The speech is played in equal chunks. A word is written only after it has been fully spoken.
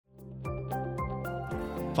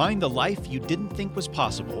Find the life you didn't think was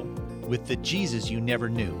possible with the Jesus you never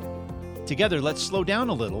knew. Together, let's slow down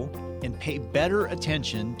a little and pay better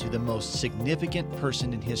attention to the most significant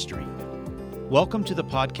person in history. Welcome to the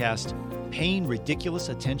podcast, Paying Ridiculous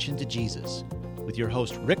Attention to Jesus, with your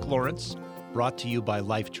host, Rick Lawrence, brought to you by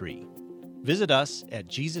Lifetree. Visit us at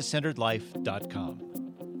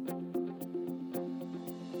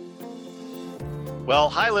JesusCenteredLife.com. Well,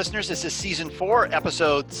 hi, listeners. This is Season 4,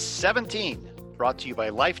 Episode 17, brought to you by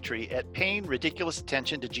Lifetree at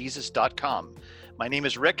PayingRidiculousAttentionToJesus.com. My name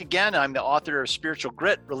is Rick again. I'm the author of Spiritual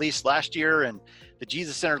Grit, released last year, and The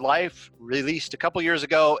Jesus-Centered Life, released a couple years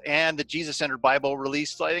ago, and the Jesus-Centered Bible,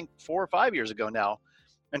 released, I think, 4 or 5 years ago now.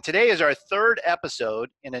 And today is our third episode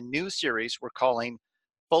in a new series we're calling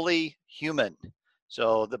Fully Human.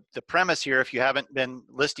 So the premise here, if you haven't been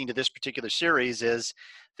listening to this particular series, is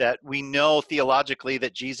that we know theologically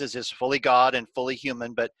that Jesus is fully God and fully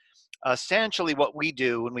human, but essentially what we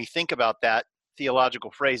do when we think about that theological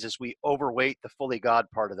phrase is we overweight the fully God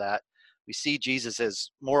part of that. We see Jesus as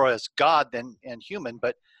more as God than human,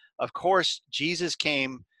 but of course Jesus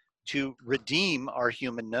came to redeem our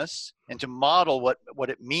humanness and to model what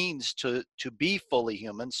it means to be fully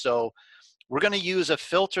human. So we're going to use a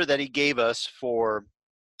filter that he gave us for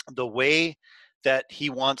the way that he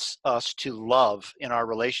wants us to love in our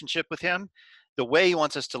relationship with him. The way he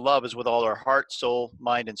wants us to love is with all our heart, soul,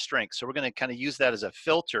 mind, and strength. So we're going to kind of use that as a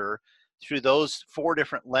filter through those 4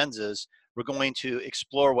 different lenses. We're going to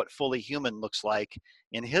explore what fully human looks like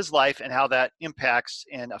in his life and how that impacts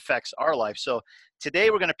and affects our life. So today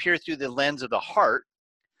we're going to peer through the lens of the heart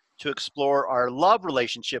to explore our love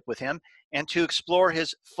relationship with him and to explore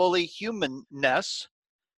his fully humanness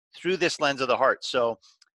through this lens of the heart. So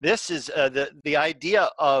this is the idea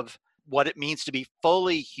of what it means to be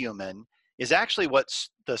fully human is actually what's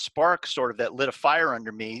the spark sort of that lit a fire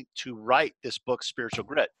under me to write this book, Spiritual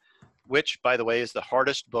Grit, which, by the way, is the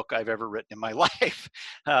hardest book I've ever written in my life.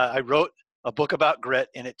 I wrote a book about grit,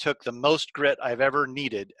 and it took the most grit I've ever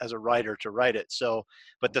needed as a writer to write it. So,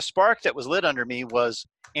 but the spark that was lit under me was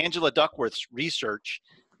Angela Duckworth's research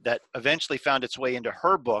that eventually found its way into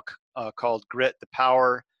her book called Grit, the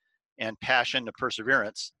Power and Passion of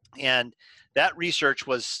Perseverance. And that research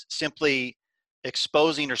was simply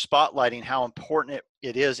exposing or spotlighting how important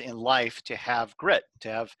it is in life to have grit, to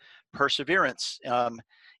have perseverance.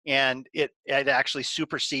 And it actually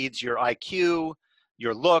supersedes your IQ,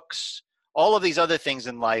 your looks, all of these other things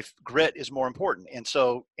in life. Grit is more important. And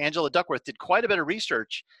so Angela Duckworth did quite a bit of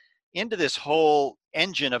research into this whole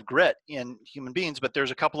engine of grit in human beings, but there's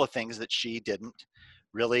a couple of things that she didn't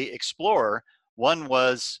really explore. One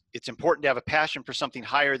was it's important to have a passion for something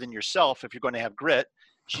higher than yourself if you're going to have grit.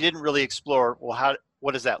 She didn't really explore, well,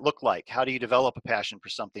 what does that look like? How do you develop a passion for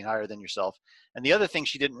something higher than yourself? And the other thing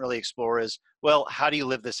she didn't really explore is, well, how do you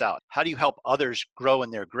live this out? How do you help others grow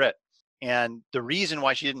in their grit? And the reason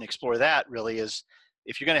why she didn't explore that really is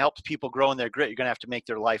if you're going to help people grow in their grit, you're going to have to make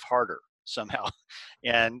their life harder somehow.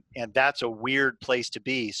 And that's a weird place to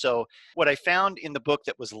be. So what I found in the book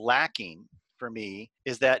that was lacking for me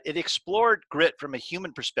is that it explored grit from a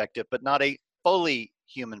human perspective, but not a fully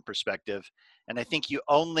human perspective. And I think you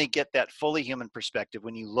only get that fully human perspective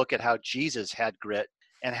when you look at how Jesus had grit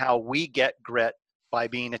and how we get grit by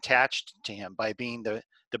being attached to him, by being the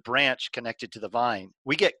branch connected to the vine.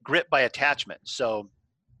 We get grit by attachment. So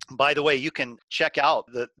by the way, you can check out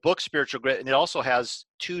the book Spiritual Grit, and it also has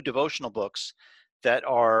 2 devotional books that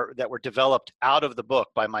were developed out of the book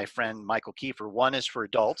by my friend Michael Kiefer. One is for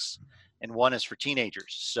adults and one is for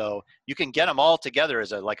teenagers. So you can get them all together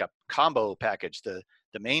as a combo package, the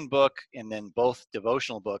main book and then both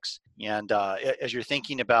devotional books. And as you're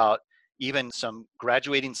thinking about even some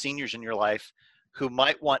graduating seniors in your life who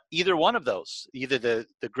might want either one of those, either the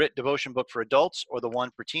Grit devotion book for adults or the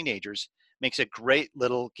one for teenagers, makes a great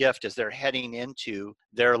little gift as they're heading into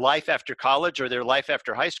their life after college or their life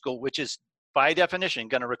after high school, which is by definition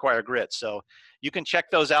going to require grit. So you can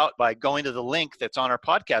check those out by going to the link that's on our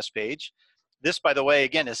podcast page. This, by the way,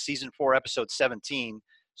 again, is Season 4, Episode 17.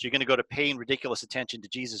 So you're going to go to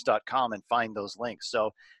PayingRidiculousAttentionToJesus.com and find those links.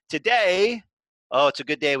 So today, it's a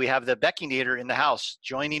good day. We have the Beckinator in the house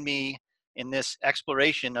joining me in this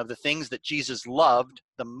exploration of the things that Jesus loved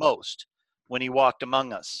the most when he walked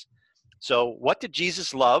among us. So what did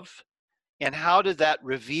Jesus love, and how did that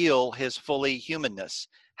reveal his fully humanness?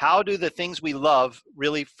 How do the things we love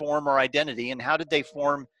really form our identity, and how did they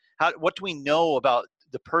form, what do we know about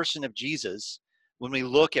the person of Jesus when we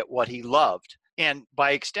look at what he loved? And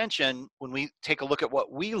by extension, when we take a look at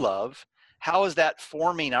what we love, how is that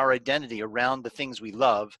forming our identity around the things we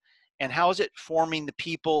love? And how is it forming the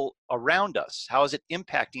people around us? How is it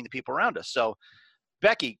impacting the people around us? So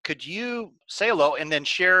Becky, could you say hello and then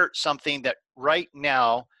share something that right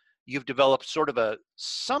now you've developed sort of a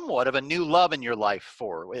somewhat of a new love in your life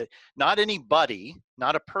for? Not anybody,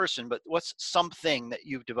 not a person, but what's something that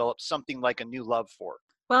you've developed something like a new love for?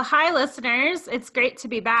 Well, hi, listeners. It's great to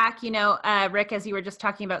be back. Rick, as you were just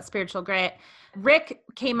talking about spiritual grit, Rick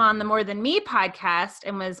came on the More Than Me podcast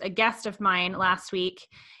and was a guest of mine last week.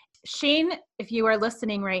 Shane, if you are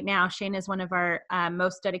listening right now, Shane is one of our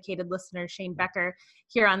most dedicated listeners, Shane Becker,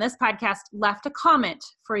 here on this podcast, left a comment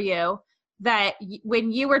for you that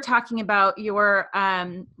when you were talking about your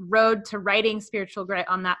road to writing spiritual grit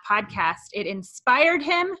on that podcast, it inspired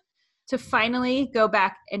him to finally go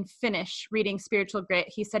back and finish reading Spiritual Grit.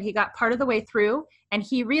 He said he got part of the way through and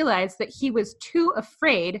he realized that he was too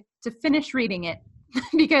afraid to finish reading it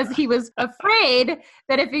because he was afraid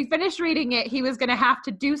that if he finished reading it, he was going to have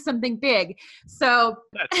to do something big. So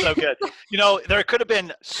that's so good. There could have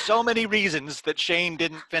been so many reasons that Shane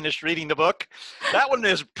didn't finish reading the book. That one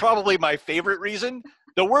is probably my favorite reason.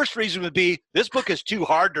 The worst reason would be this book is too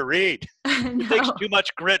hard to read. It takes too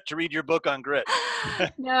much grit to read your book on grit.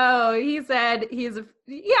 No, he said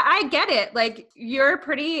I get it. Like you're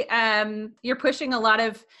pretty, you're pushing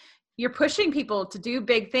people to do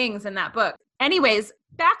big things in that book. Anyways,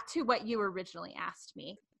 back to what you originally asked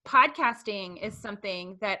me. Podcasting is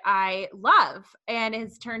something that I love and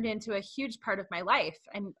has turned into a huge part of my life.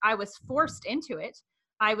 And I was forced into it.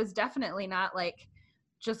 I was definitely not like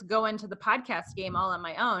just go into the podcast game all on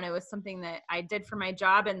my own. It was something that I did for my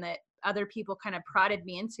job and that other people kind of prodded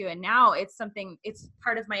me into. And now it's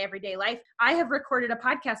part of my everyday life. I have recorded a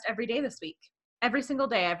podcast every day this week. Every single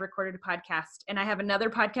day I've recorded a podcast, and I have another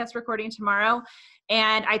podcast recording tomorrow.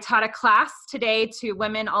 And I taught a class today to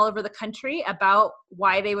women all over the country about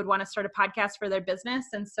why they would want to start a podcast for their business.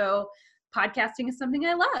 And so podcasting is something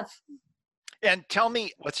I love. And tell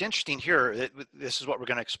me what's interesting here. This is what we're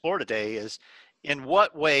going to explore today is in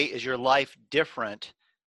what way is your life different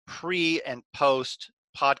pre and post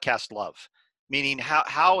podcast love? Meaning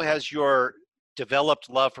how has your developed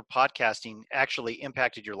love for podcasting actually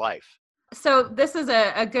impacted your life? So this is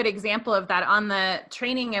a good example of that. On the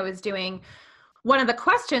training I was doing, one of the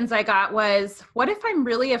questions I got was, what if I'm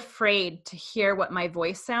really afraid to hear what my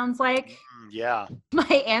voice sounds like? Yeah.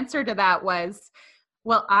 My answer to that was,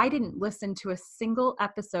 well, I didn't listen to a single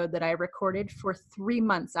episode that I recorded for 3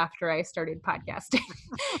 months after I started podcasting.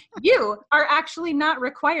 You are actually not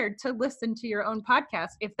required to listen to your own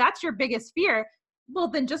podcast. If that's your biggest fear, well,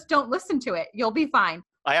 then just don't listen to it. You'll be fine.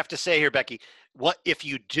 I have to say here, Becky, what if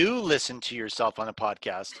you do listen to yourself on a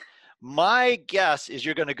podcast? My guess is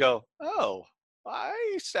you're going to go, oh,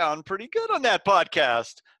 I sound pretty good on that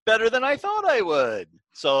podcast, better than I thought I would.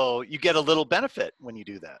 So you get a little benefit when you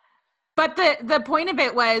do that. But the point of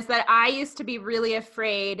it was that I used to be really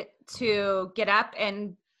afraid to get up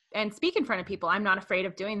and speak in front of people. I'm not afraid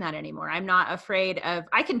of doing that anymore. I'm not afraid of,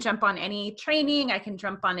 I can jump on any training. I can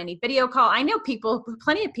jump on any video call. I know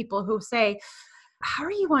plenty of people who say, how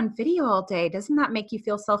are you on video all day? Doesn't that make you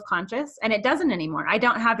feel self-conscious? And it doesn't anymore. I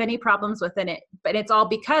don't have any problems within it, but it's all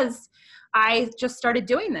because I just started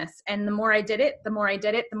doing this. And the more I did it, the more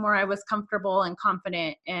I was comfortable and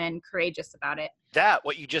confident and courageous about it. That,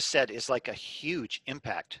 what you just said, is like a huge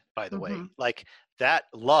impact, by the way. Like that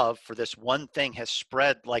love for this one thing has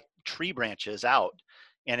spread like tree branches out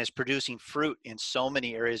and is producing fruit in so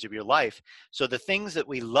many areas of your life. So the things that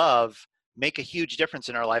we love make a huge difference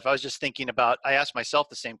in our life. I was just thinking about, I asked myself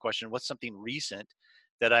the same question, what's something recent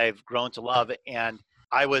that I've grown to love? And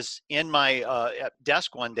I was in my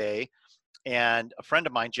desk one day, and a friend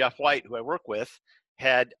of mine, Jeff White, who I work with,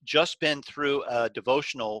 had just been through a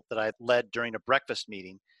devotional that I led during a breakfast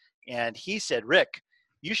meeting. And he said, Rick,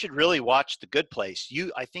 you should really watch The Good Place.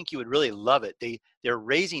 I think you would really love it. They're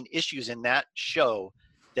raising issues in that show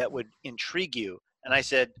that would intrigue you. And I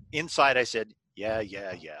said, inside, I said, yeah.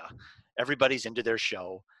 Everybody's into their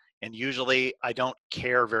show. And usually I don't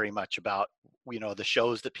care very much about, the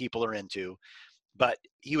shows that people are into. But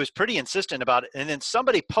he was pretty insistent about it. And then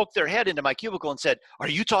somebody poked their head into my cubicle and said, are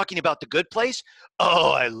you talking about The Good Place?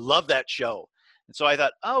 Oh, I love that show. And so I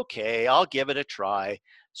thought, okay, I'll give it a try.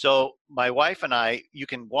 So my wife and I, you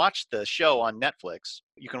can watch the show on Netflix.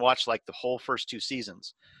 You can watch like the whole first 2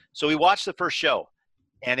 seasons. So we watched the first show,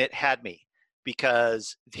 and it had me,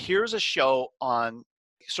 because here's a show on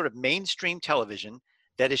sort of mainstream television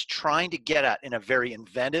that is trying to get at, in a very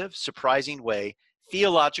inventive, surprising way,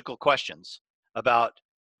 theological questions about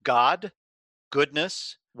God,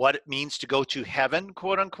 goodness, what it means to go to heaven,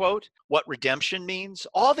 quote unquote, what redemption means,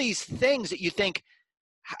 all these things that you think,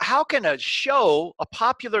 how can a show, a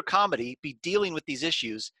popular comedy, be dealing with these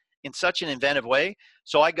issues? in such an inventive way.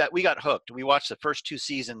 So we got hooked. We watched the first 2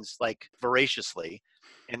 seasons like voraciously,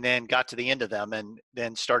 and then got to the end of them, and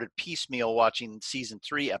then started piecemeal watching season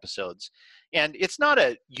 3 episodes. And it's not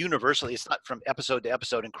it's not from episode to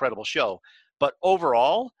episode incredible show, but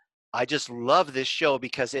overall, I just love this show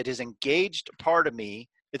because it has engaged part of me.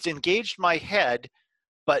 It's engaged my head,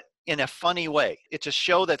 but in a funny way. It's a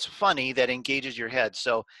show that's funny that engages your head.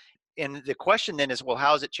 So, and the question then is, well,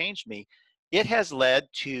 how has it changed me? It has led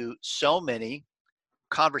to so many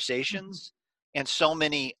conversations, and so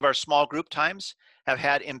many of our small group times have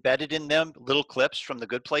had embedded in them little clips from The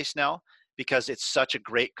Good Place now, because it's such a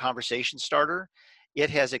great conversation starter. It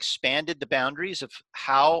has expanded the boundaries of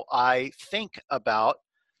how I think about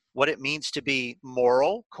what it means to be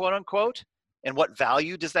moral, quote unquote, and what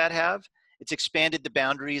value does that have. It's expanded the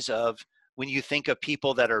boundaries of when you think of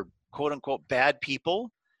people that are quote unquote bad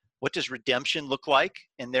people, what does redemption look like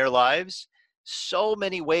in their lives? So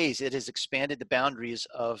many ways it has expanded the boundaries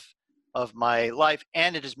of my life,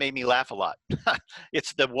 and it has made me laugh a lot.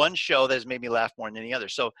 It's the one show that has made me laugh more than any other.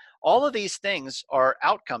 So all of these things are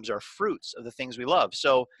outcomes, are fruits of the things we love.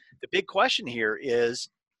 So the big question here is,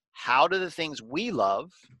 how do the things we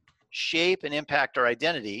love shape and impact our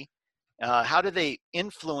identity? How do they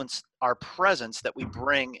influence our presence that we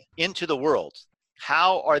bring into the world?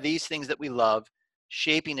 How are these things that we love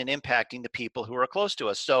shaping and impacting the people who are close to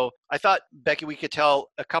us? So I thought, Becky, we could tell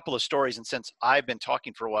a couple of stories. And since I've been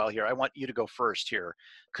talking for a while here, I want you to go first here.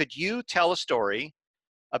 Could you tell a story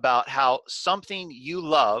about how something you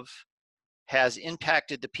love has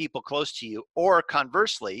impacted the people close to you, or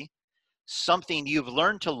conversely, something you've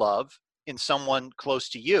learned to love in someone close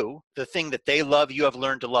to you, the thing that they love, you have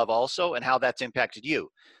learned to love also, and how that's impacted you?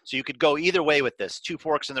 So you could go either way with this, 2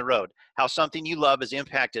 forks in the road, how something you love has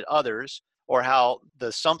impacted others, or how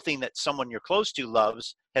the something that someone you're close to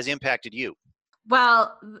loves has impacted you.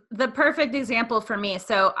 Well, the perfect example for me.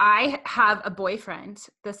 So I have a boyfriend.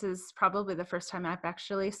 This is probably the first time I've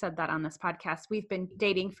actually said that on this podcast. We've been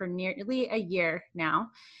dating for nearly a year now.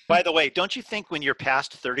 By the way, don't you think when you're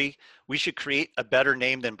past 30, we should create a better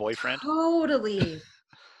name than boyfriend? Totally.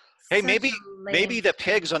 Hey, maybe the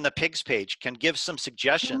pigs on the pigs page can give some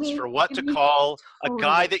suggestions for what to call a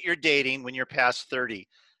guy that you're dating when you're past 30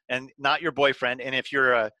 and not your boyfriend. And if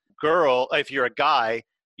you're a girl, if you're a guy,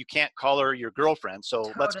 you can't call her your girlfriend.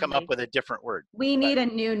 So let's come up with a different word. We need a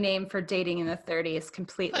new name for dating in the 30s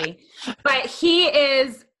completely. But he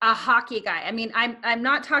is a hockey guy. I mean, I'm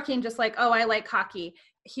not talking just like, oh, I like hockey.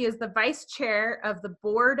 He is the vice chair of the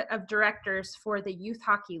board of directors for the Youth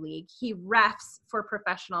Hockey League. He refs for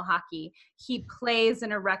professional hockey. He plays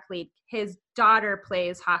in a rec league. His daughter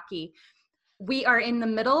plays hockey. We are in the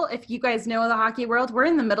middle. If you guys know the hockey world, we're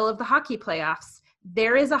in the middle of the hockey playoffs.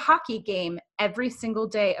 There is a hockey game every single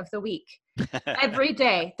day of the week. Every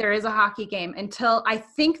day there is a hockey game until I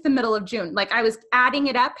think the middle of June. Like, I was adding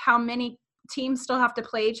it up, how many teams still have to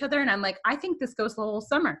play each other. And I'm like, I think this goes the whole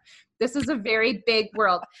summer. This is a very big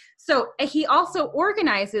world. So he also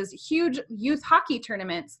organizes huge youth hockey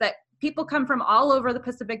tournaments that people come from all over the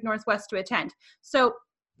Pacific Northwest to attend. So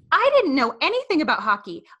I didn't know anything about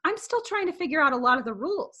hockey. I'm still trying to figure out a lot of the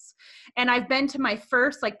rules. And I've been to my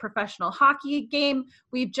first professional hockey game.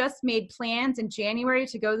 We've just made plans in January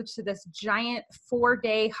to go to this giant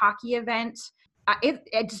 4-day hockey event.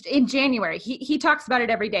 Just in January. He talks about it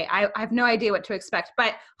every day. I have no idea what to expect,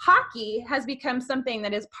 but hockey has become something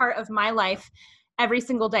that is part of my life every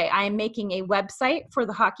single day. I am making a website for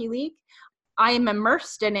the Hockey League. I am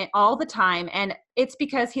immersed in it all the time, and it's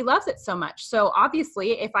because he loves it so much. So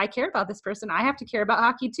obviously, if I care about this person, I have to care about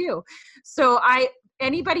hockey too. So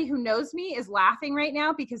anybody who knows me is laughing right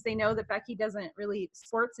now because they know that Becky doesn't really,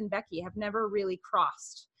 sports and Becky have never really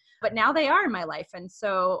crossed. But now they are in my life, and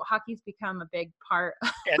so hockey's become a big part.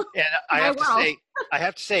 And I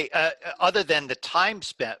have to say, other than the time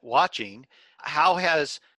spent watching, how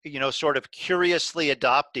has sort of curiously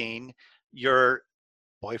adopting your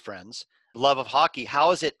boyfriend's love of hockey,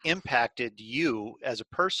 how has it impacted you as a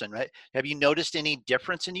person? Right? Have you noticed any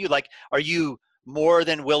difference in you? Like, are you more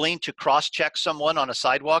than willing to cross-check someone on a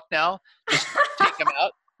sidewalk now? Just take them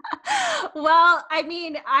out. Well, I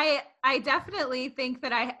mean, I definitely think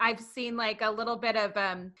that I've seen a little bit of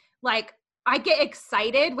I get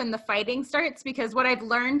excited when the fighting starts, because what I've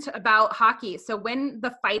learned about hockey, so when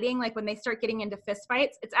the fighting, when they start getting into fist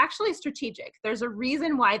fights, it's actually strategic. There's a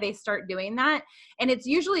reason why they start doing that. And it's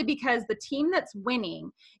usually because the team that's winning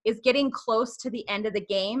is getting close to the end of the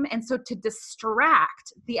game. And so to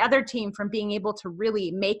distract the other team from being able to really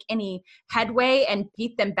make any headway and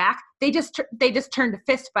beat them back, they just turn to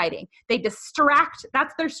fist fighting. They distract.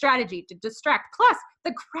 That's their strategy, to distract. Plus,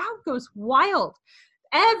 the crowd goes wild.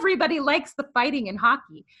 everybody likes the fighting in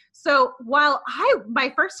hockey. So while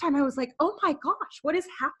my first time I was like, oh my gosh, what is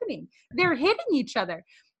happening? They're hitting each other.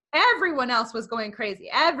 Everyone else was going crazy.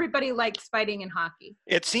 Everybody likes fighting in hockey.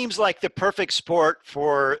 It seems like the perfect sport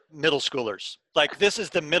for middle schoolers. Like, this is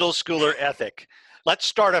the middle schooler ethic. Let's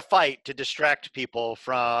start a fight to distract people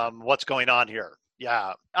from what's going on here.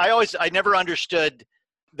 Yeah. I never understood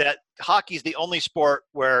that hockey is the only sport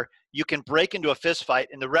where you can break into a fist fight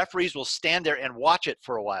and the referees will stand there and watch it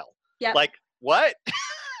for a while. Yeah. Like, what?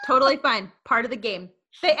 Totally fine. Part of the game.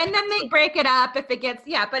 And then they break it up if it gets,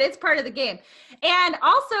 but it's part of the game. And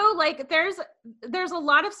also, like, there's a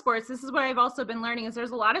lot of sports. This is what I've also been learning, is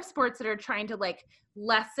there's a lot of sports that are trying to like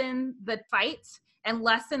lessen the fight and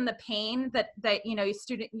lessen the pain that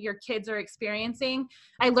your kids are experiencing.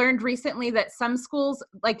 I learned recently that some schools,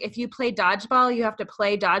 like if you play dodgeball, you have to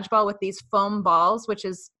play dodgeball with these foam balls, which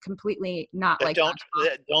is completely not That like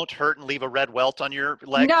don't hurt and leave a red welt on your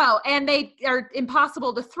leg. No, and they are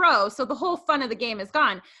impossible to throw. So the whole fun of the game is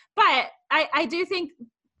gone. But I do think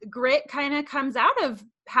grit kind of comes out of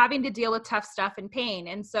having to deal with tough stuff and pain.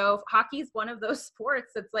 And so hockey is one of those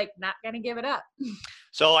sports that's like not going to give it up.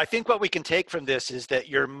 So I think what we can take from this is that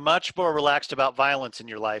you're much more relaxed about violence in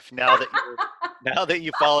your life now that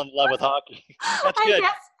you've fallen in love with hockey. That's good.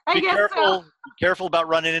 I guess so. Be careful about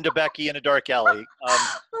running into Becky in a dark alley.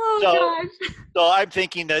 Gosh. So I'm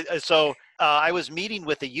thinking that, I was meeting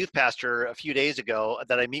with a youth pastor a few days ago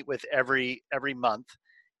that I meet with every month.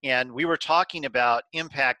 And we were talking about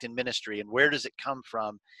impact in ministry and where does it come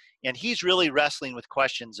from? And he's really wrestling with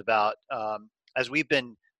questions about, as we've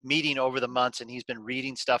been meeting over the months and he's been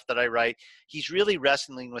reading stuff that I write, he's really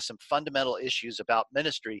wrestling with some fundamental issues about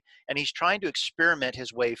ministry. And he's trying to experiment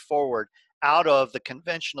his way forward out of the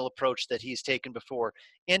conventional approach that he's taken before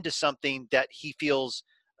into something that he feels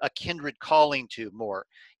a kindred calling to more.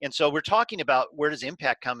 And so we're talking about where does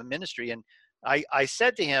impact come in ministry? And I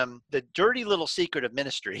said to him, the dirty little secret of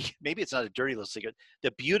ministry, maybe it's not a dirty little secret,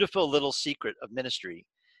 the beautiful little secret of ministry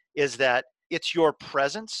is that it's your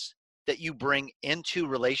presence that you bring into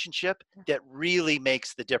relationship that really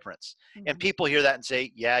makes the difference. Mm-hmm. And people hear that and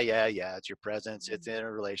say, yeah, it's your presence, it's in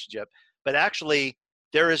a relationship. But actually,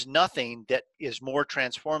 there is nothing that is more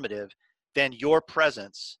transformative than your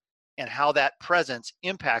presence and how that presence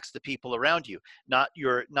impacts the people around you, not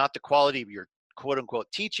the quality of your quote unquote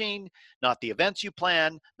teaching, not the events you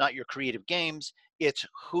plan, not your creative games. It's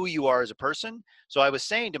who you are as a person. So I was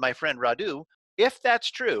saying to my friend Radu, if that's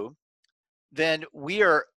true, then we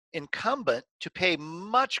are incumbent to pay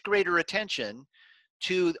much greater attention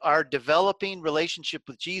to our developing relationship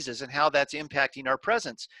with Jesus and how that's impacting our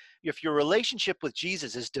presence. If your relationship with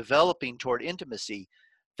Jesus is developing toward intimacy,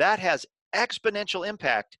 that has exponential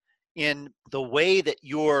impact in the way that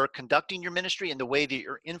you're conducting your ministry and the way that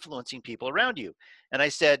you're influencing people around you. And I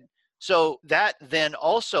said, so that then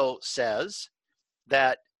also says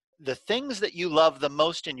that the things that you love the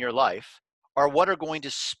most in your life are what are going to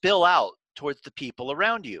spill out towards the people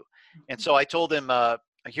around you. And so I told him,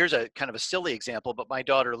 here's a kind of a silly example, but my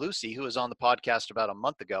daughter Lucy, who was on the podcast about a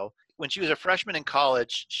month ago, when she was a freshman in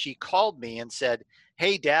college, she called me and said,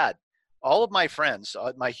 hey, Dad, all of my friends,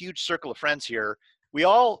 my huge circle of friends here, we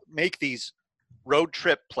all make these road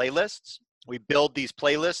trip playlists. We build these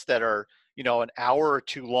playlists that are, an hour or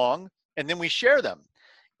two long, and then we share them.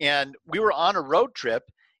 And we were on a road trip,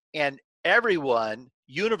 and everyone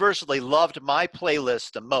universally loved my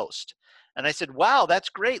playlist the most. And I said, wow, that's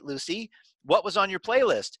great, Lucy. What was on your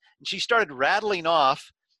playlist? And she started rattling off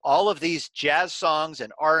all of these jazz songs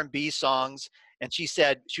and R&B songs. And she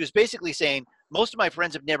said, she was basically saying, most of my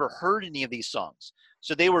friends have never heard any of these songs.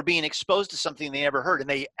 So they were being exposed to something they never heard, and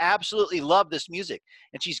they absolutely love this music.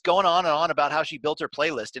 And she's going on and on about how she built her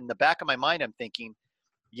playlist. In the back of my mind, I'm thinking,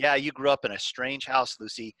 yeah, you grew up in a strange house,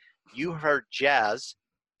 Lucy. You heard jazz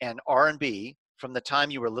and R&B from the time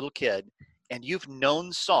you were a little kid, and you've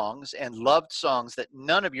known songs and loved songs that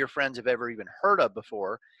none of your friends have ever even heard of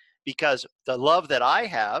before, because the love that I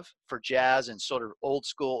have for jazz and sort of old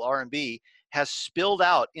school R&B has spilled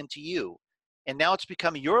out into you. And now it's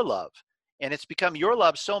become your love. And it's become your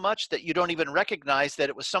love so much that you don't even recognize that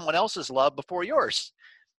it was someone else's love before yours.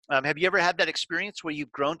 Have you ever had that experience where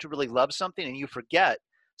you've grown to really love something and you forget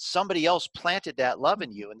somebody else planted that love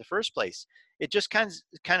in you in the first place? It just kind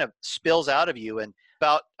of spills out of you. And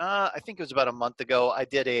about, I think it was about a month ago, I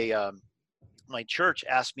did my church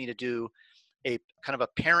asked me to do a kind of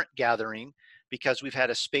a parent gathering because we've had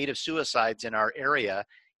a spate of suicides in our area.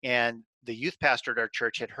 And the youth pastor at our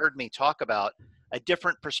church had heard me talk about a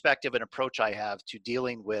different perspective and approach I have to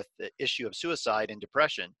dealing with the issue of suicide and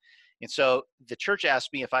depression. And so the church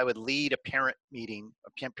asked me if I would lead a parent meeting,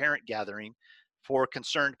 a parent gathering for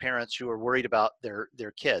concerned parents who are worried about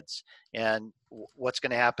their kids and what's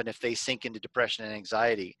going to happen if they sink into depression and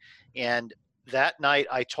anxiety. And that night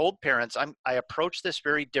I told parents, I approach this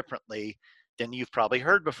very differently than you've probably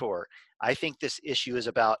heard before. I think this issue is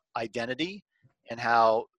about identity, and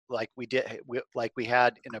how, like we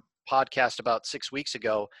had in a podcast about 6 weeks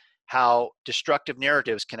ago, how destructive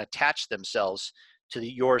narratives can attach themselves to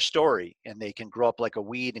your story, and they can grow up like a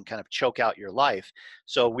weed and kind of choke out your life.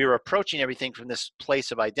 So we were approaching everything from this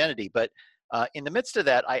place of identity. But in the midst of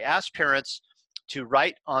that, I asked parents to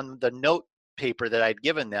write on the note paper that I'd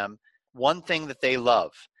given them one thing that they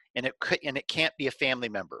love, and it can't be a family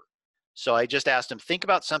member. So I just asked them, think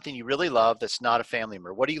about something you really love that's not a family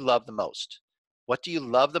member. What do you love the most? What do you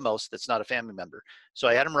love the most that's not a family member? So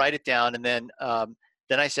I had them write it down, and then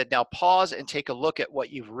I said, now pause and take a look at what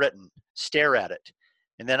you've written. Stare at it.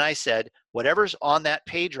 And then I said, whatever's on that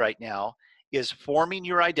page right now is forming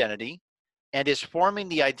your identity and is forming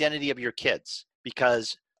the identity of your kids.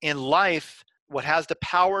 Because in life, what has the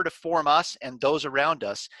power to form us and those around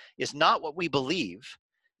us is not what we believe,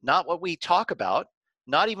 not what we talk about,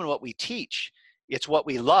 not even what we teach. It's what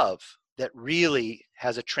we love that really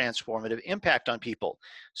has a transformative impact on people.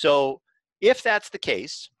 So if that's the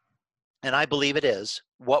case, and I believe it is,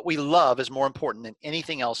 what we love is more important than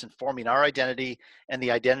anything else in forming our identity and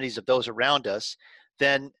the identities of those around us,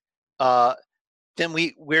 then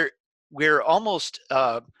we're almost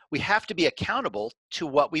we have to be accountable to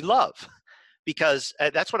what we love, because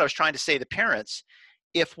that's what I was trying to say to parents.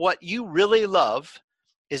 If what you really love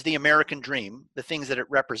is the American dream, the things that it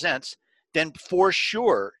represents, then for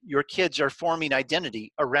sure your kids are forming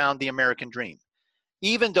identity around the American dream.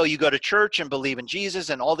 Even though you go to church and believe in Jesus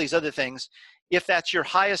and all these other things, if that's your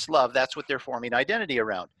highest love, that's what they're forming identity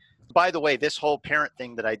around. By the way, this whole parent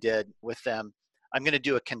thing that I did with them, I'm going to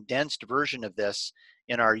do a condensed version of this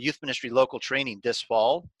in our youth ministry local training this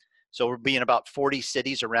fall. So we'll be in about 40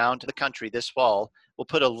 cities around the country this fall. We'll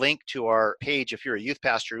put a link to our page if you're a youth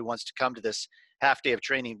pastor who wants to come to this half day of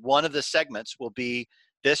training. One of the segments will be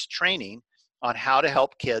this training on how to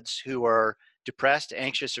help kids who are depressed,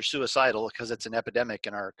 anxious, or suicidal, because it's an epidemic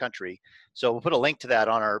in our country. So we'll put a link to that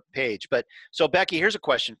on our page. But so Becky, here's a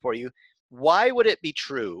question for you. Why would it be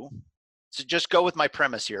true, so just go with my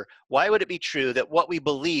premise here, why would it be true that what we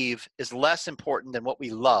believe is less important than what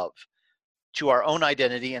we love to our own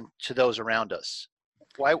identity and to those around us?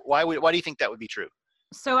 Why do you think that would be true?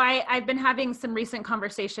 So I've been having some recent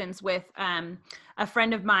conversations with a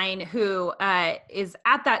friend of mine who is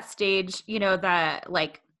at that stage, a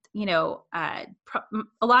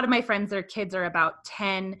lot of my friends, their kids are about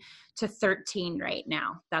 10 to 13 right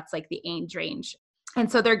now. That's like the age range.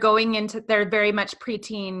 And so they're very much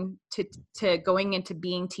preteen to going into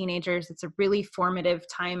being teenagers. It's a really formative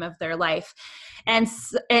time of their life. And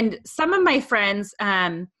some of my friends,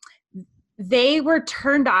 they were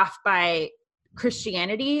turned off by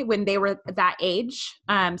Christianity when they were that age.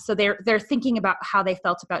 So they're thinking about how they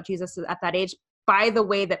felt about Jesus at that age by the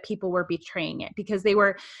way that people were betraying it, because they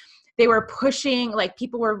were pushing, like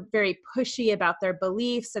people were very pushy about their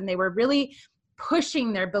beliefs, and they were really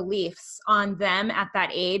pushing their beliefs on them at that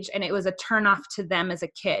age. And it was a turnoff to them as a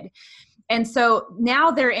kid. And so now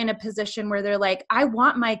they're in a position where they're like, I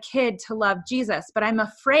want my kid to love Jesus, but I'm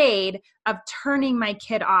afraid of turning my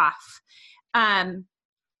kid off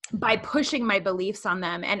by pushing my beliefs on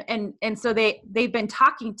them. And so they've been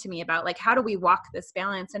talking to me about like, how do we walk this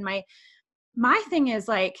balance? And my thing is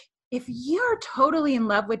like, if you're totally in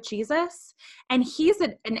love with Jesus and he's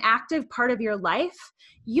an active part of your life,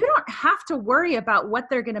 you don't have to worry about what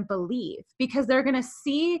they're going to believe, because they're going to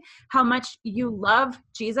see how much you love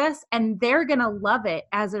Jesus and they're going to love it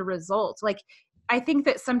as a result. Like, I think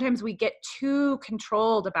that sometimes we get too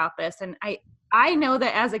controlled about this. And I know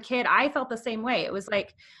that as a kid, I felt the same way. It was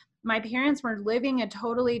like my parents were living a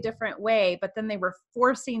totally different way, but then they were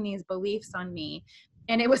forcing these beliefs on me.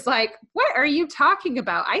 And it was like, what are you talking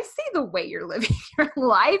about? I see the way you're living your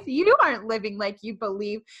life. You aren't living like you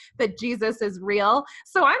believe that Jesus is real.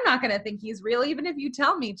 So I'm not going to think he's real, even if you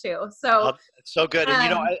tell me to. So it's so good.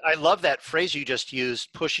 And I love that phrase you just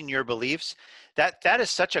used, pushing your beliefs. That is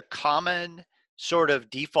such a common sort of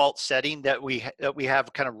default setting that we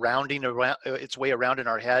have kind of rounding around its way around in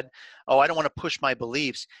our head. Oh, I don't want to push my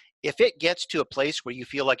beliefs. If it gets to a place where you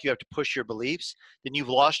feel like you have to push your beliefs, then you've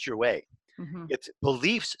lost your way. Mm-hmm. It's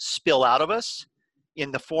beliefs spill out of us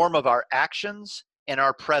in the form of our actions and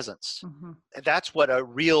our presence. Mm-hmm. That's what a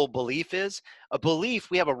real belief is. A belief,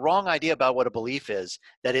 we have a wrong idea about what a belief is,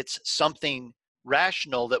 that it's something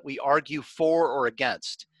rational that we argue for or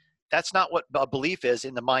against. That's not what a belief is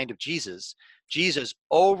in the mind of Jesus. Jesus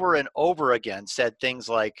over and over again said things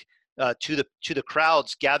like, to the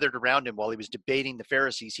crowds gathered around him while he was debating the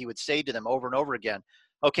Pharisees, he would say to them over and over again,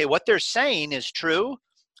 okay, what they're saying is true,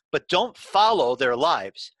 but don't follow their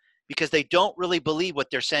lives because they don't really believe what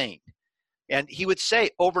they're saying. And he would say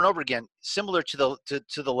over and over again, similar to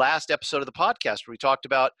the last episode of the podcast where we talked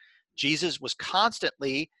about Jesus was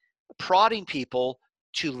constantly prodding people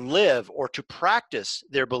to live or to practice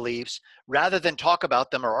their beliefs rather than talk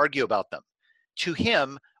about them or argue about them. To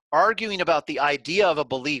him, arguing about the idea of a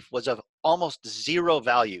belief was of almost zero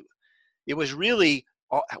value. It was really,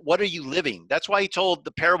 what are you living? That's why he told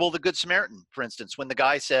the parable of the Good Samaritan, for instance, when the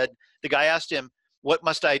guy asked him, what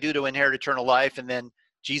must I do to inherit eternal life? And then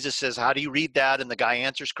Jesus says, how do you read that? And the guy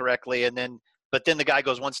answers correctly. But then the guy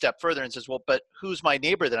goes one step further and says, well, but who's my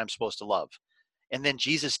neighbor that I'm supposed to love? And then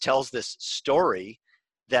Jesus tells this story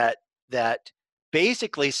that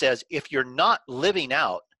basically says, if you're not living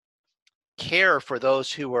out care for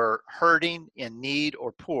those who are hurting, in need,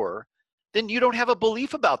 or poor, then you don't have a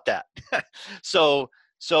belief about that. So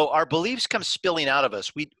our beliefs come spilling out of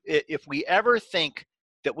us. If we ever think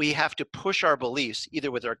that we have to push our beliefs,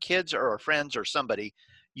 either with our kids or our friends or somebody,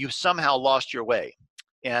 you've somehow lost your way.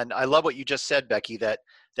 And I love what you just said, Becky,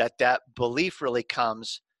 that belief really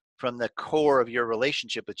comes from the core of your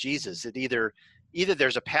relationship with Jesus. That either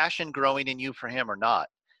there's a passion growing in you for him or not.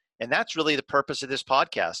 And that's really the purpose of this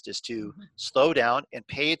podcast, is to slow down and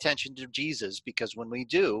pay attention to Jesus, because when we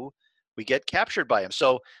do, we get captured by him.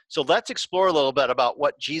 So let's explore a little bit about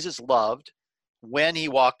what Jesus loved when he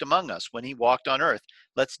walked among us, when he walked on earth.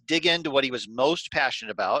 Let's dig into what he was most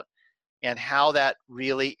passionate about and how that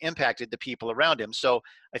really impacted the people around him. So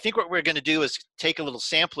I think what we're going to do is take a little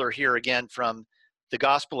sampler here again from the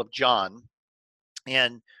Gospel of John,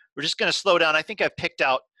 and we're just going to slow down. I think I've picked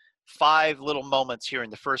out 5 little moments here in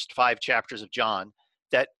the first 5 chapters of John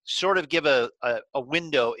that sort of give a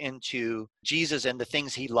window into Jesus and the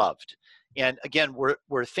things he loved. And again,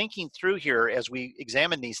 we're thinking through here as we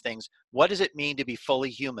examine these things, what does it mean to be fully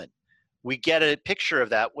human? We get a picture of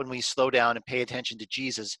that when we slow down and pay attention to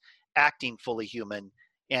Jesus acting fully human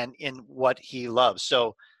and in what he loves.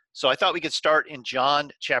 So I thought we could start in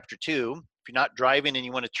John chapter 2. If you're not driving and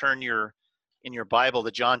you want to turn in your Bible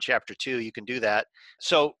to John chapter 2, you can do that.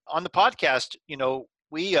 So on the podcast,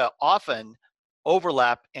 we often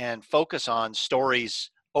overlap and focus on stories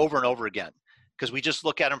over and over again because we just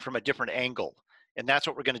look at them from a different angle. And that's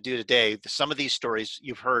what we're going to do today. Some of these stories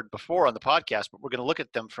you've heard before on the podcast, but we're going to look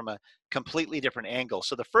at them from a completely different angle.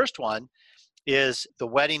 So the first one is the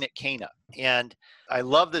wedding at Cana. And I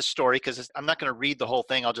love this story because I'm not going to read the whole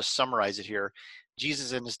thing. I'll just summarize it here.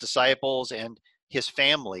 Jesus and his disciples and his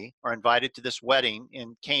family are invited to this wedding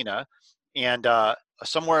in Cana. And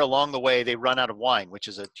somewhere along the way, they run out of wine, which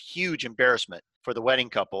is a huge embarrassment for the wedding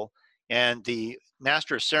couple. And the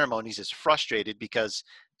master of ceremonies is frustrated because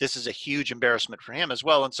this is a huge embarrassment for him as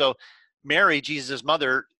well. And so Mary, Jesus'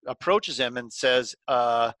 mother, approaches him and says,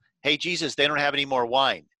 hey, Jesus, they don't have any more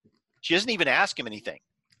wine. She doesn't even ask him anything.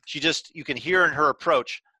 You can hear in her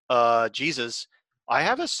approach, Jesus, I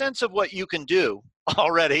have a sense of what you can do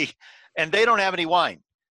already, and they don't have any wine.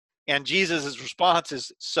 And Jesus' response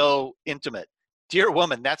is so intimate. Dear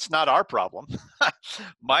woman, that's not our problem.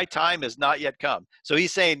 My time has not yet come. So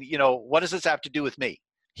he's saying, what does this have to do with me?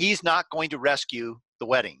 He's not going to rescue the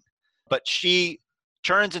wedding. But she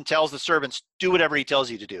turns and tells the servants, do whatever he tells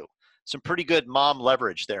you to do. Some pretty good mom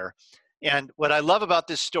leverage there. And what I love about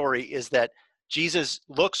this story is that Jesus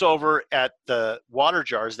looks over at the water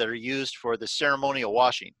jars that are used for the ceremonial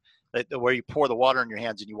washing, where you pour the water in your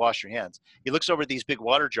hands and you wash your hands. He looks over at these big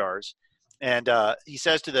water jars and he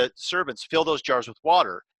says to the servants, fill those jars with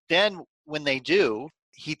water. Then when they do,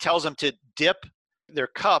 he tells them to dip their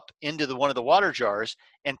cup into one of the water jars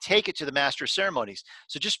and take it to the master of ceremonies.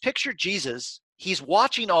 So just picture Jesus. He's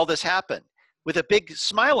watching all this happen with a big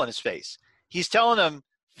smile on his face. He's telling them,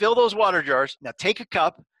 fill those water jars. Now take a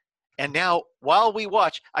cup. And now while we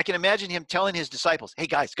watch, I can imagine him telling his disciples, hey,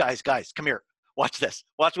 guys, come here. Watch this.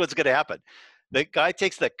 Watch what's going to happen. The guy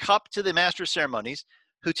takes the cup to the master of ceremonies,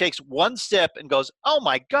 who takes one sip and goes, oh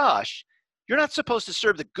my gosh, you're not supposed to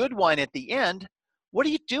serve the good wine at the end. What are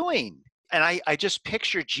you doing? And I just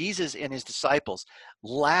picture Jesus and his disciples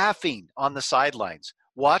laughing on the sidelines,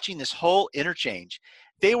 watching this whole interchange.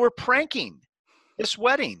 They were pranking this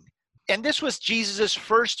wedding. And this was Jesus's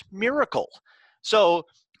first miracle. So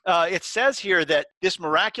it says here that this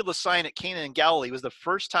miraculous sign at Cana in Galilee was the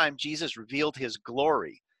first time Jesus revealed his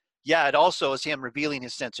glory. Yeah, it also is him revealing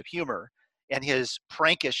his sense of humor and his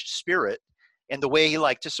prankish spirit and the way he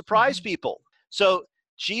liked to surprise people. So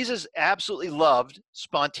Jesus absolutely loved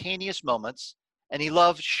spontaneous moments, and he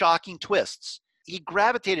loved shocking twists. He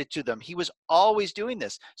gravitated to them. He was always doing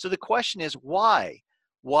this. So the question is, why?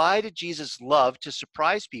 Why did Jesus love to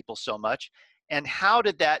surprise people so much? And how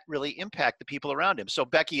did that really impact the people around him? So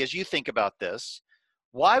Becky, as you think about this,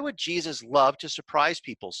 why would Jesus love to surprise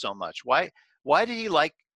people so much? Why did he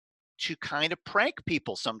like to kind of prank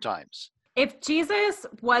people sometimes? If Jesus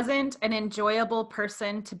wasn't an enjoyable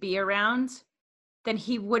person to be around, then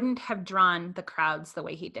he wouldn't have drawn the crowds the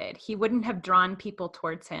way he did. He wouldn't have drawn people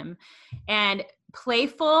towards him. And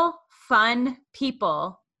playful, fun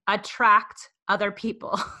people attract other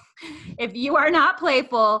people. If you are not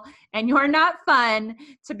playful and you're not fun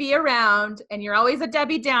to be around, and you're always a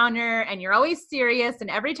Debbie Downer, and you're always serious,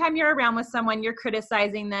 and every time you're around with someone, you're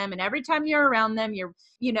criticizing them, and every time you're around them, you're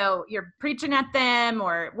preaching at them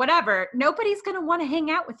or whatever, nobody's going to want to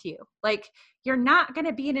hang out with you. Like, you're not going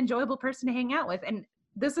to be an enjoyable person to hang out with. And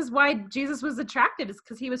this is why Jesus was attractive, is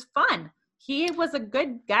because he was fun. He was a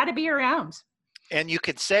good guy to be around. And you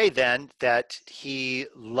could say then that he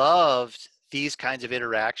loved these kinds of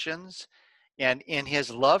interactions. And in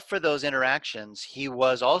his love for those interactions, he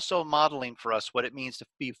was also modeling for us what it means to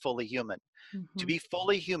be fully human. Mm-hmm. To be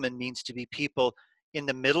fully human means to be people in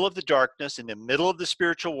the middle of the darkness, in the middle of the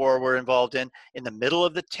spiritual war we're involved in the middle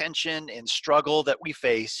of the tension and struggle that we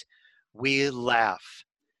face. We laugh,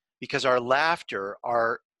 because our laughter,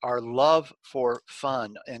 our love for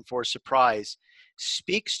fun and for surprise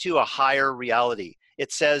speaks to a higher reality.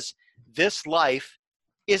 It says this life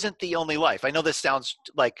isn't the only life. I know this sounds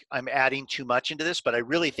like I'm adding too much into this, but I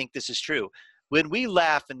really think this is true. When we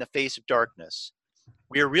laugh in the face of darkness,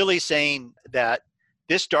 we are really saying that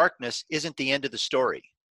this darkness isn't the end of the story.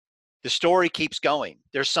 The story keeps going.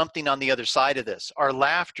 There's something on the other side of this. Our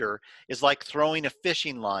laughter is like throwing a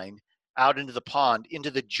fishing line out into the pond,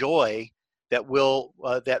 into the joy that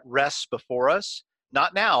that rests before us,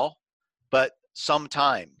 not now, but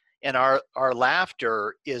sometime. And our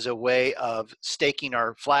laughter is a way of staking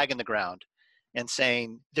our flag in the ground and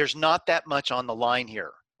saying, there's not that much on the line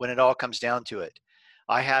here when it all comes down to it.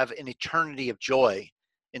 I have an eternity of joy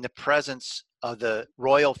in the presence of the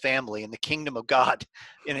royal family and the kingdom of God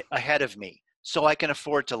ahead of me, so I can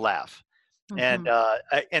afford to laugh. Mm-hmm.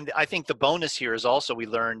 And I think the bonus here is also we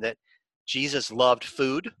learned that Jesus loved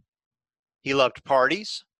food, he loved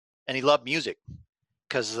parties, and he loved music,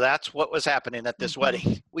 because that's what was happening at this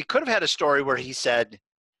wedding. We could have had a story where he said,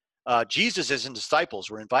 Jesus and his disciples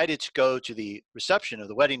were invited to go to the reception of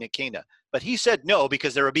the wedding at Cana, but he said no,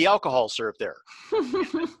 because there would be alcohol served there.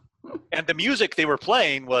 And the music they were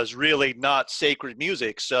playing was really not sacred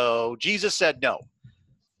music, so Jesus said no.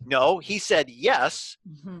 No, he said yes,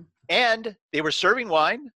 and they were serving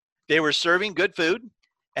wine, they were serving good food,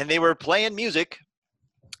 and they were playing music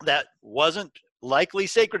that wasn't likely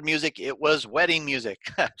sacred music. It was wedding music.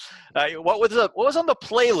 What was on the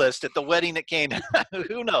playlist at the wedding at Cana?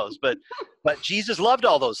 Who knows? But Jesus loved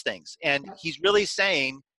all those things, and he's really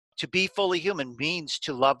saying to be fully human means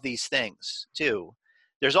to love these things too.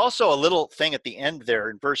 There's also a little thing at the end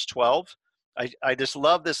there in verse 12. I just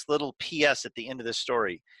love this little PS at the end of this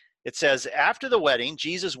story. It says, after the wedding,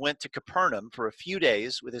 Jesus went to Capernaum for a few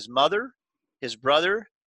days with his mother, his brothers,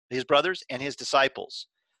 and his disciples.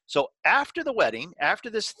 So after the wedding,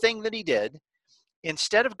 after this thing that he did,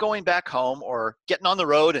 instead of going back home or getting on the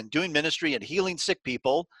road and doing ministry and healing sick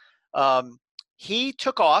people, he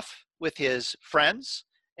took off with his friends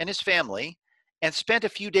and his family and spent a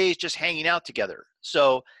few days just hanging out together.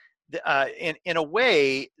 So in a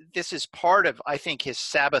way, this is part of, I think, his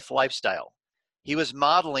Sabbath lifestyle. He was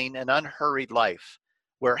modeling an unhurried life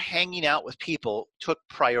where hanging out with people took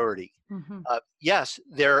priority. Yes,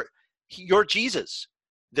 you're Jesus.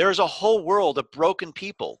 There's a whole world of broken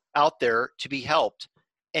people out there to be helped.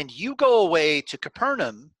 And you go away to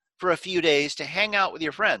Capernaum for a few days to hang out with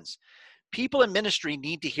your friends. People in ministry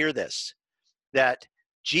need to hear this, that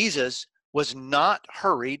Jesus was not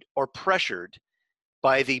hurried or pressured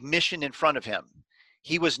by the mission in front of him.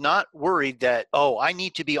 He was not worried that, I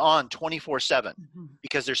need to be on 24/7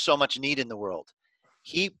 because there's so much need in the world.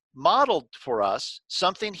 He modeled for us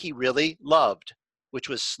something he really loved, which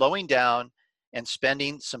was slowing down and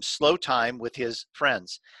spending some slow time with his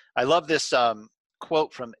friends. I love this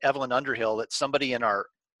quote from Evelyn Underhill that somebody in our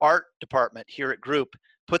art department here at Group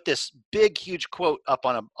put this big, huge quote up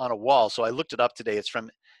on a wall. So I looked it up today. It's from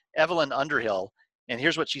Evelyn Underhill. And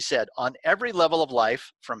here's what she said: on every level of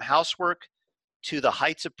life, from housework to the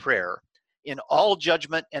heights of prayer, in all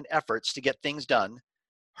judgment and efforts to get things done,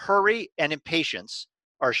 hurry and impatience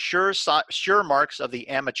are sure marks of the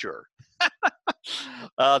amateur.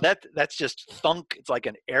 That's just thunk. It's like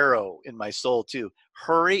an arrow in my soul too.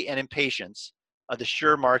 Hurry and impatience are the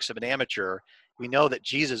sure marks of an amateur. we know that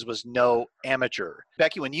Jesus was no amateur.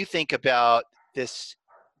 Becky, when you think about this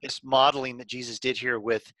modeling that Jesus did here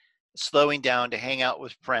with slowing down to hang out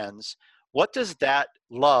with friends, what does that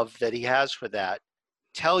love that he has for that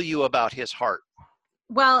tell you about his heart?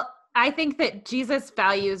 Well, I think that Jesus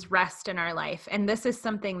values rest in our life. And this is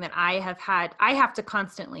something that I have to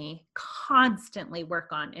constantly work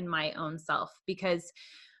on in my own self, because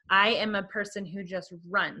I am a person who just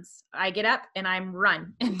runs. I get up and I'm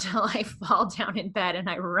run until I fall down in bed, and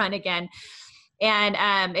I run again.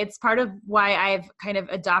 And it's part of why I've kind of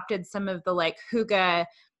adopted some of the like hygge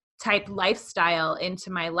type lifestyle into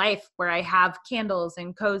my life, where I have candles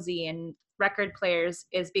and cozy and record players,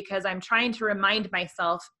 is because I'm trying to remind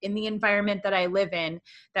myself in the environment that I live in,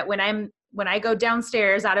 that when I go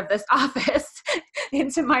downstairs out of this office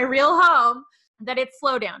into my real home, that it's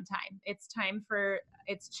slow down time. It's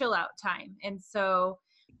chill out time. And so,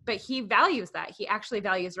 but he values that. He actually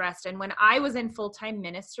values rest. And when I was in full-time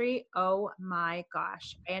ministry, oh my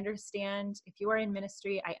gosh, I understand. If you are in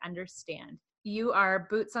ministry, I understand. You are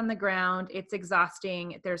boots on the ground. It's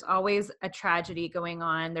exhausting. There's always a tragedy going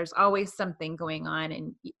on. There's always something going on.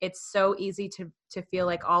 And it's so easy to feel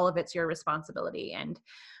like all of it's your responsibility. And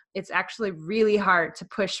it's actually really hard to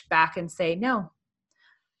push back and say, no,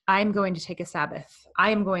 I'm going to take a Sabbath.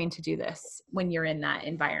 I am going to do this when you're in that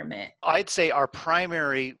environment. I'd say our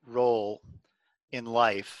primary role in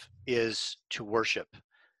life is to worship.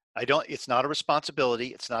 It's not a responsibility.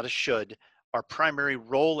 It's not a should. Our primary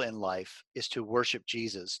role in life is to worship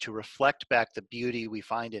Jesus, to reflect back the beauty we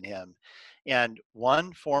find in him. And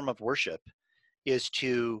one form of worship is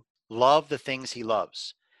to love the things he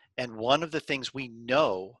loves. And one of the things we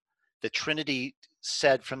know the Trinity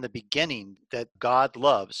said from the beginning that God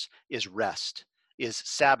loves is rest, is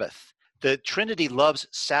Sabbath. The Trinity loves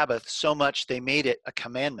Sabbath so much they made it a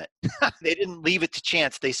commandment. They didn't leave it to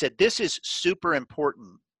chance. They said, this is super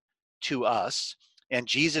important to us. And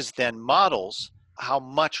Jesus then models how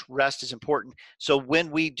much rest is important. So when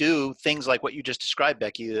we do things like what you just described,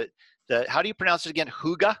 Becky, how do you pronounce it again?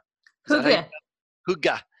 Hygge? Hygge.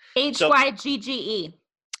 Hygge. Hygge.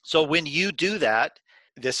 So when you do that,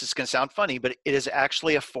 this is going to sound funny, but it is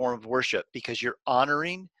actually a form of worship, because you're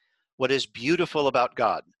honoring what is beautiful about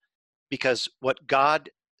God. Because what God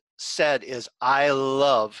said is, I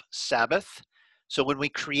love Sabbath. So when we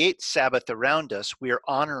create Sabbath around us, we are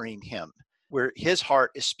honoring him, where his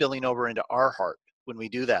heart is spilling over into our heart when we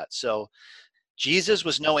do that. So Jesus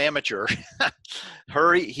was no amateur.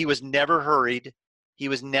 He was never hurried. He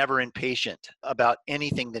was never impatient about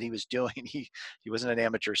anything that he was doing. He wasn't an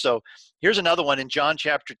amateur. So here's another one in John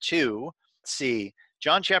chapter 2. Let's see.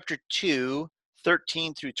 John chapter 2,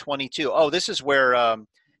 13 through 22. Oh, this is where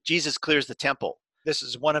Jesus clears the temple. This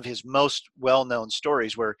is one of his most well-known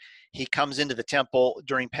stories, where he comes into the temple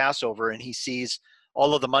during Passover and he sees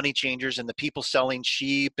all of the money changers and the people selling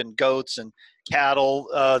sheep and goats and cattle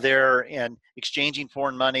there and exchanging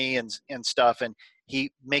foreign money and stuff. And he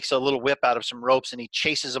makes a little whip out of some ropes and he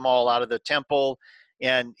chases them all out of the temple.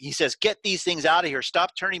 And he says, get these things out of here.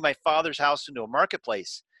 Stop turning my Father's house into a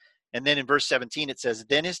marketplace. And then in verse 17, it says,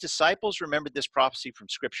 then his disciples remembered this prophecy from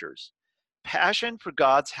scriptures. Passion for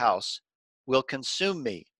God's house will consume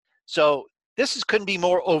me. So this couldn't be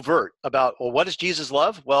more overt about, well, what does Jesus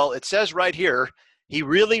love? Well, it says right here, he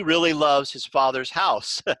really, really loves his Father's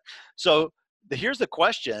house. So here's the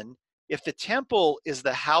question. If the temple is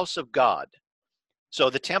the house of God, so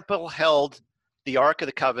the temple held the Ark of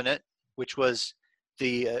the Covenant, which was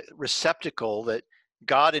the receptacle that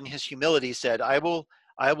God in his humility said, I will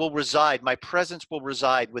reside, my presence will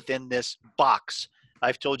reside within this box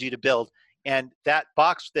I've told you to build. And that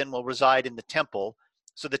box then will reside in the temple.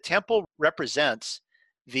 So the temple represents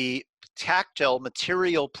the tactile,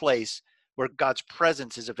 material place where God's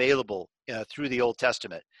presence is available through the Old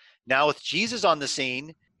Testament. Now with Jesus on the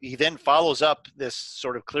scene, he then follows up this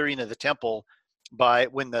sort of clearing of the temple by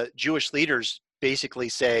when the Jewish leaders basically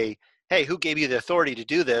say, hey, who gave you the authority to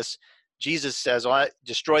do this? Jesus says, well,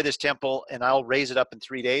 destroy this temple and I'll raise it up in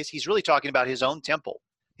 3 days. He's really talking about his own temple.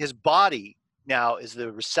 His body now is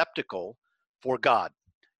the receptacle for God.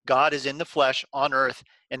 God is in the flesh on earth,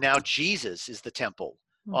 and now Jesus is the temple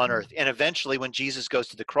on earth. And eventually when Jesus goes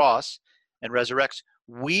to the cross and resurrects,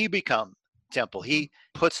 we become temple. He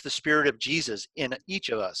puts the spirit of Jesus in each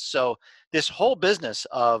of us. So this whole business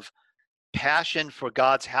of passion for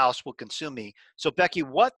God's house will consume me. So Becky,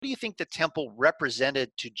 what do you think the temple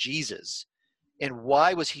represented to Jesus, and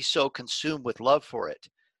why was he so consumed with love for it?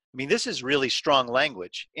 I mean, this is really strong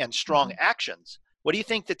language and strong actions. What do you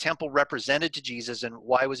think the temple represented to Jesus, and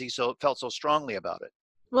why was he felt so strongly about it?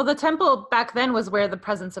 Well, the temple back then was where the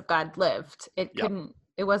presence of God lived.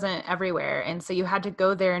 It everywhere. And so you had to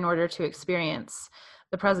go there in order to experience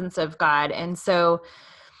the presence of God. And so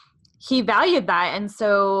he valued that. And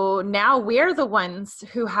so now we're the ones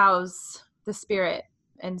who house the Spirit.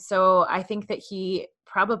 And so I think that he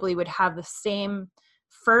probably would have the same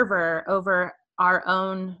fervor over our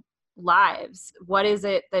own lives. What is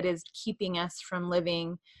it that is keeping us from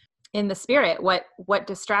living in the Spirit? What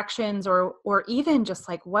distractions or even just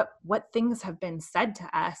like what things have been said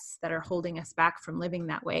to us that are holding us back from living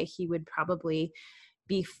that way? He would probably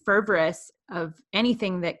be fervorous of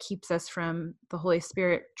anything that keeps us from the Holy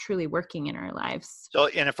Spirit truly working in our lives. So,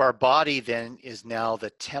 and if our body then is now the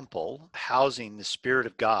temple housing the Spirit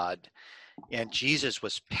of God, and Jesus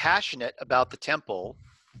was passionate about the temple,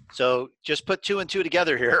 so just put 2 and 2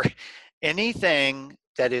 together here. Anything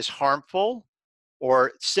that is harmful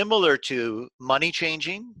or similar to money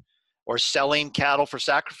changing or selling cattle for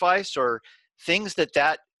sacrifice, or things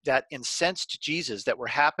that incensed Jesus that were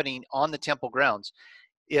happening on the temple grounds,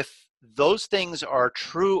 if those things are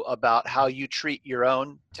true about how you treat your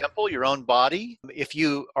own temple, your own body, if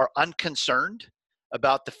you are unconcerned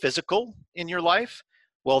about the physical in your life,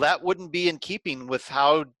 well, that wouldn't be in keeping with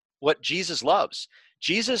what Jesus loves.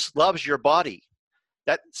 Jesus loves your body.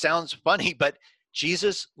 That sounds funny, but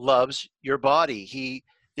Jesus loves your body.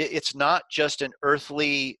 It's not just an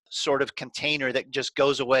earthly sort of container that just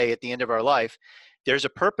goes away at the end of our life. There's a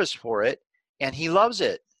purpose for it, and he loves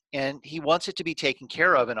it. And he wants it to be taken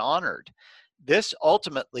care of and honored. This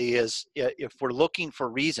ultimately is, if we're looking for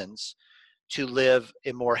reasons to live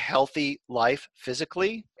a more healthy life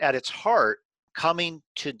physically, at its heart, coming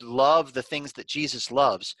to love the things that Jesus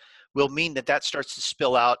loves will mean that starts to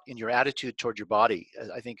spill out in your attitude toward your body,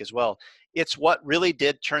 I think, as well. It's what really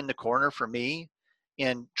did turn the corner for me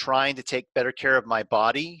in trying to take better care of my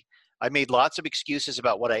body. I made lots of excuses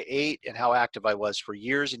about what I ate and how active I was for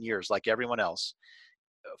years and years, like everyone else.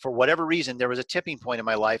 For whatever reason, there was a tipping point in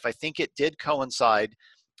my life. I think it did coincide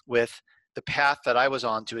with the path that I was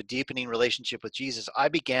on to a deepening relationship with Jesus. I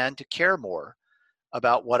began to care more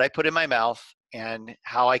about what I put in my mouth and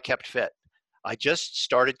how I kept fit. I just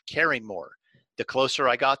started caring more the closer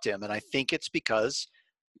I got to him. And I think it's because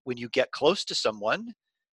when you get close to someone,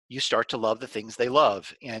 you start to love the things they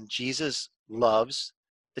love. And Jesus loves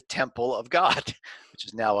the temple of God, which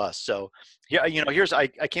is now us. So yeah,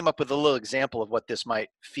 I came up with a little example of what this might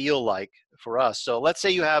feel like for us. So let's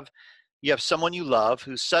say you have someone you love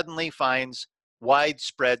who suddenly finds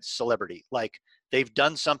widespread celebrity, like they've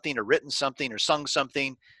done something or written something or sung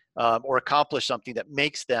something or accomplished something that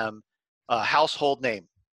makes them a household name.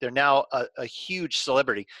 They're now a huge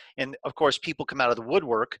celebrity. And of course, people come out of the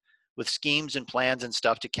woodwork with schemes and plans and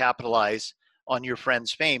stuff to capitalize on your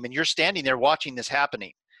friend's fame. And you're standing there watching this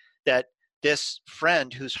happening, that this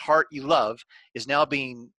friend whose heart you love is now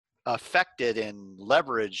being affected and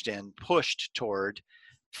leveraged and pushed toward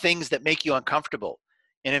things that make you uncomfortable.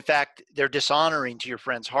 And in fact, they're dishonoring to your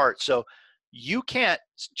friend's heart. So you can't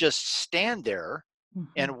just stand there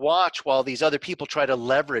and watch while these other people try to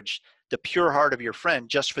leverage the pure heart of your friend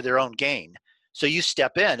just for their own gain. So you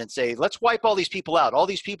step in and say, let's wipe all these people out. All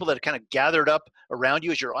these people that are kind of gathered up around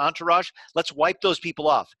you as your entourage, let's wipe those people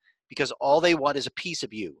off because all they want is a piece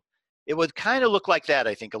of you. It would kind of look like that,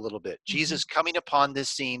 I think, a little bit. Jesus coming upon this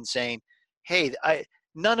scene saying, hey,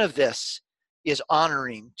 none of this is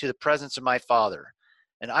honoring to the presence of my Father.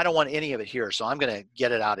 And I don't want any of it here, so I'm going to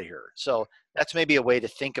get it out of here. So that's maybe a way to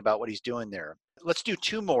think about what he's doing there. Let's do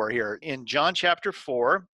 2 more here. In John chapter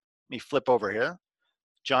 4, let me flip over here.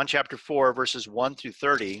 John chapter 4, verses 1 through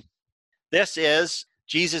 30. This is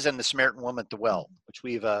Jesus and the Samaritan woman at the well, which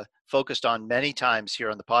we've focused on many times here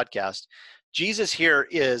on the podcast. Jesus here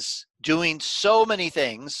is doing so many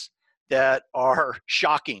things that are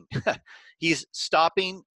shocking. He's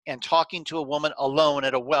stopping and talking to a woman alone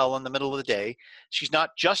at a well in the middle of the day. She's not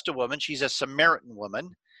just a woman, she's a Samaritan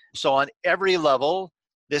woman. So on every level,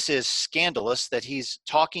 this is scandalous that he's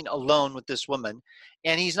talking alone with this woman.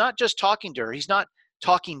 And he's not just talking to her, he's not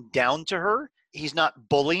talking down to her, he's not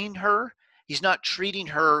bullying her, he's not treating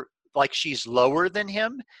her like she's lower than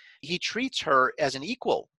him. He treats her as an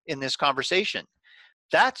equal in this conversation.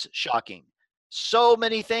 That's shocking. So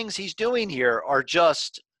many things he's doing here are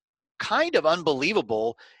just kind of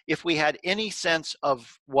unbelievable if we had any sense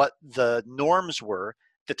of what the norms were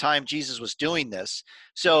the time Jesus was doing this.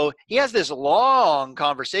 So he has this long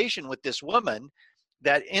conversation with this woman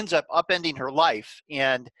that ends up upending her life.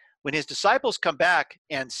 And when his disciples come back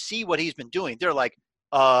and see what he's been doing, they're like,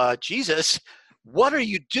 Jesus, what are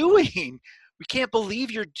you doing? We can't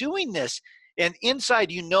believe you're doing this. And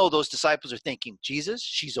inside, those disciples are thinking, Jesus,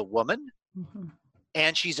 she's a woman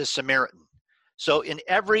and she's a Samaritan. So in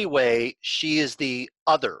every way, she is the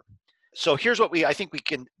other. So here's what I think we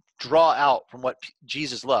can draw out from what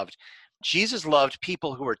Jesus loved. Jesus loved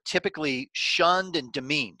people who were typically shunned and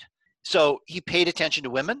demeaned. So he paid attention to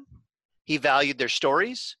women. He valued their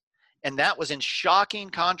stories. And that was in shocking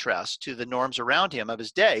contrast to the norms around him of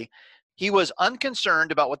his day. He was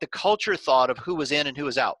unconcerned about what the culture thought of who was in and who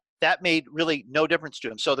was out. That made really no difference to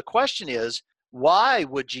him. So the question is, why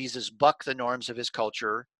would Jesus buck the norms of his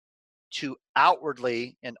culture to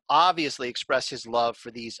outwardly and obviously express his love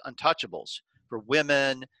for these untouchables, for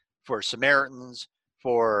women, for Samaritans,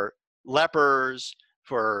 for lepers,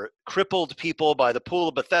 for crippled people by the pool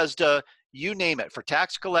of Bethesda, you name it, for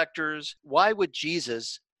tax collectors? Why would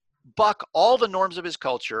Jesus buck all the norms of his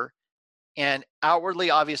culture and outwardly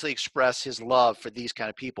obviously express his love for these kind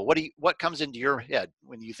of people? What comes into your head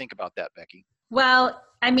when you think about that, Becky? Well,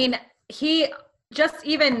 I mean, he just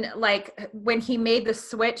even like when he made the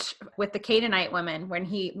switch with the Canaanite woman, when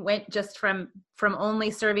he went just from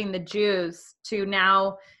only serving the Jews to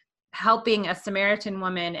now helping a Samaritan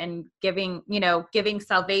woman and giving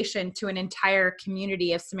salvation to an entire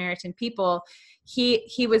community of Samaritan people,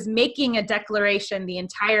 he was making a declaration the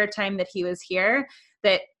entire time that he was here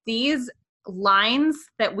that these lines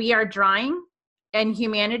that we are drawing in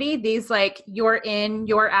humanity, these like you're in,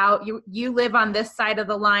 you're out, you live on this side of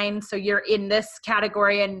the line, so you're in this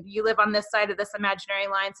category, and you live on this side of this imaginary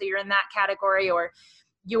line, so you're in that category, or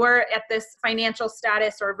you're at this financial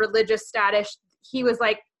status or religious status. He was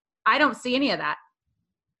like, I don't see any of that.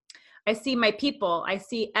 I see my people. I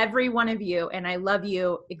see every one of you, and I love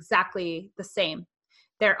you exactly the same.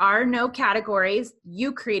 There are no categories.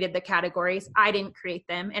 You created the categories. I didn't create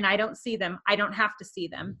them, and I don't see them. I don't have to see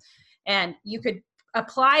them. And you could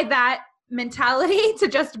apply that mentality to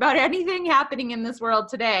just about anything happening in this world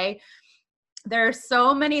today. There are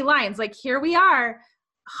so many lines. Like here we are,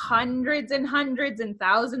 hundreds and hundreds and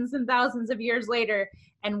thousands of years later,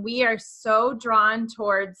 and we are so drawn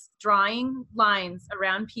towards drawing lines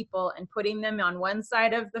around people and putting them on one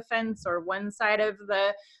side of the fence or one side of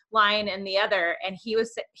the line and the other. And he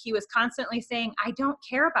was constantly saying, I don't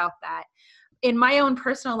care about that. In my own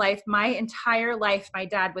personal life, my entire life, my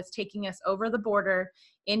dad was taking us over the border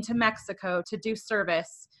into Mexico to do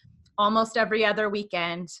service almost every other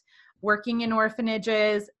weekend, working in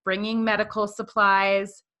orphanages, bringing medical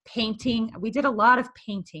supplies, painting. We did a lot of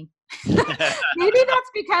painting. Maybe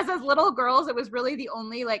that's because as little girls, it was really the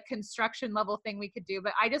only like construction level thing we could do.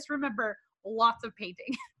 But I just remember lots of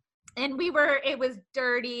painting. And it was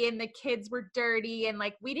dirty and the kids were dirty and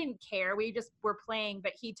like, we didn't care. We just were playing.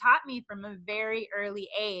 But he taught me from a very early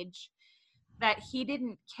age that he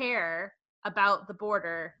didn't care about the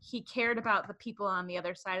border. He cared about the people on the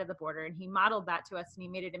other side of the border, and he modeled that to us and he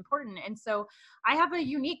made it important. And so I have a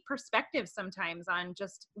unique perspective sometimes on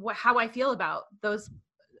just how I feel about those,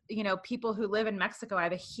 people who live in Mexico. I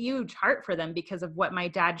have a huge heart for them because of what my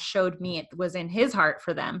dad showed me it was in his heart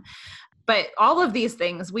for them. But all of these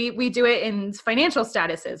things, we do it in financial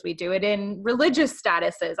statuses. We do it in religious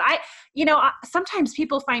statuses. Sometimes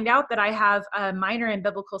people find out that I have a minor in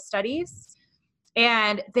biblical studies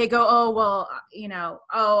and they go, oh, well,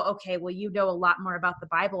 okay, well, you know a lot more about the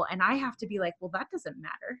Bible. And I have to be like, well, that doesn't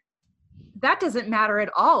matter. That doesn't matter at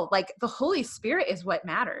all. Like the Holy Spirit is what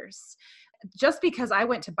matters. Just because I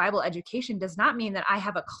went to Bible education does not mean that I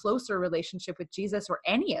have a closer relationship with Jesus or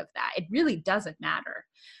any of that. It really doesn't matter.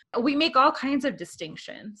 We make all kinds of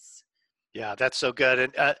distinctions. Yeah, that's so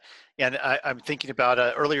good. And I'm thinking about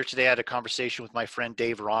earlier today, I had a conversation with my friend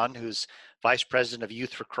Dave Ron, who's Vice President of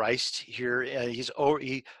Youth for Christ here.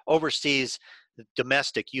 He oversees the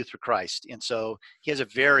domestic Youth for Christ. And so he has a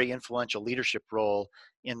very influential leadership role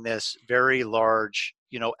in this very large,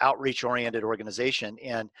 outreach-oriented organization.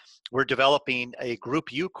 And we're developing a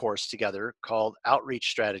Group U course together called Outreach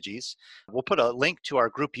Strategies. We'll put a link to our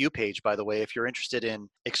Group U page, by the way, if you're interested in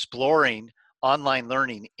exploring online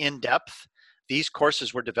learning in depth. These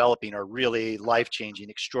courses we're developing are really life-changing,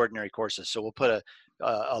 extraordinary courses. So we'll put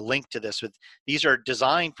a link to this. These are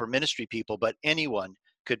designed for ministry people, but anyone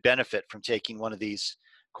could benefit from taking one of these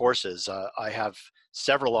courses. I have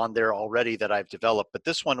several on there already that I've developed, but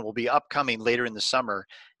this one will be upcoming later in the summer.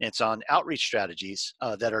 And it's on outreach strategies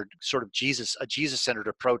that are sort of a Jesus-centered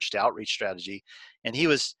approach to outreach strategy. And he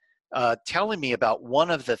was telling me about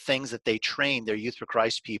one of the things that they train their Youth for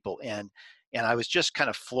Christ people in. And I was just kind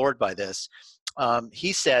of floored by this.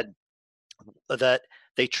 He said that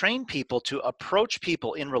they train people to approach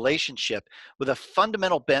people in relationship with a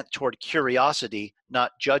fundamental bent toward curiosity,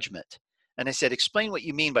 not judgment. And I said, explain what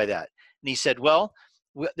you mean by that. And he said, well,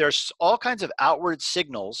 there's all kinds of outward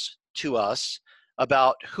signals to us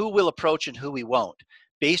about who we'll approach and who we won't,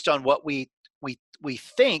 based on what we we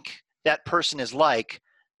think that person is like,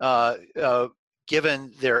 uh, uh,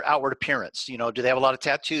 given their outward appearance. Do they have a lot of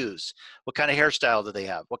tattoos? What kind of hairstyle do they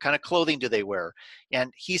have? What kind of clothing do they wear?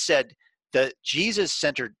 And he said the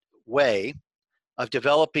Jesus-centered way of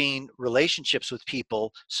developing relationships with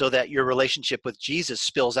people so that your relationship with Jesus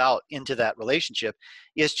spills out into that relationship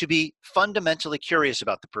is to be fundamentally curious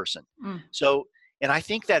about the person. So, and I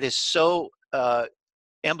think that is so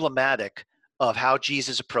emblematic of how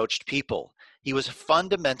Jesus approached people. He was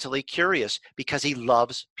fundamentally curious because he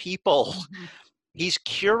loves people. He's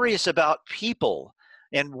curious about people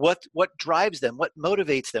and what drives them, what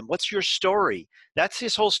motivates them. What's your story? That's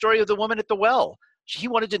his whole story of the woman at the well. He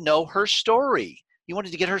wanted to know her story. He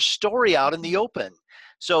wanted to get her story out in the open.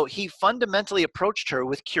 So he fundamentally approached her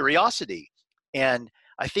with curiosity. And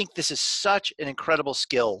I think this is such an incredible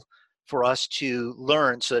skill for us to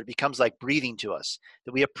learn so that it becomes like breathing to us,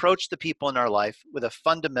 that we approach the people in our life with a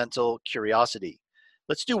fundamental curiosity.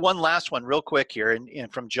 Let's do one last one real quick here.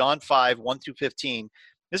 And from John 5, 1 through 15,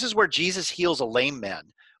 this is where Jesus heals a lame man.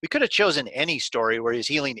 We could have chosen any story where he's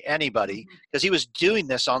healing anybody because he was doing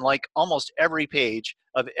this on like almost every page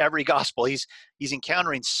of every gospel. He's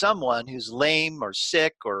encountering someone who's lame or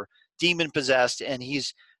sick or demon possessed, and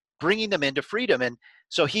he's bringing them into freedom. And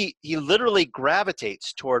so he literally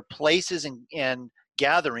gravitates toward places and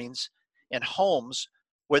gatherings and homes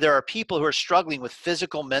where there are people who are struggling with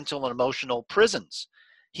physical, mental, and emotional prisons.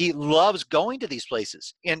 He loves going to these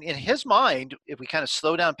places. And in his mind, if we kind of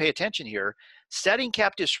slow down, pay attention here, setting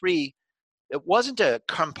captives free, it wasn't a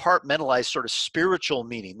compartmentalized sort of spiritual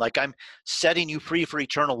meaning, like I'm setting you free for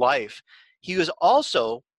eternal life. He was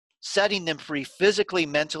also setting them free physically,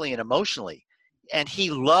 mentally, and emotionally. And he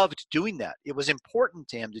loved doing that. It was important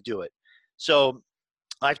to him to do it. So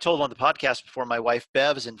I've told on the podcast before, my wife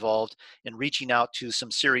Bev is involved in reaching out to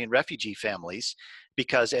some Syrian refugee families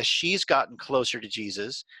because as she's gotten closer to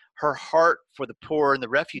Jesus, her heart for the poor and the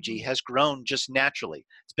refugee has grown just naturally.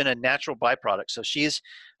 It's been a natural byproduct. So she's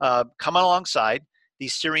come alongside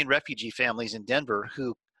these Syrian refugee families in Denver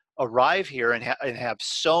who arrive here and have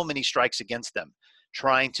so many strikes against them,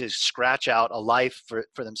 trying to scratch out a life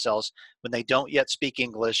for themselves when they don't yet speak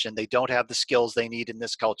English and they don't have the skills they need in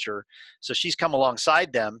this culture. So she's come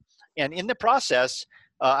alongside them. And in the process,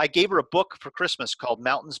 I gave her a book for Christmas called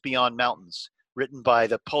Mountains Beyond Mountains, written by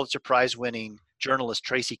the Pulitzer Prize winning journalist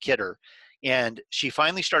Tracy Kidder. And she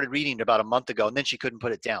finally started reading it about a month ago, and then she couldn't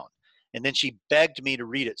put it down. And then she begged me to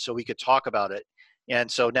read it so we could talk about it. And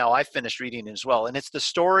so now I finished reading it as well. And it's the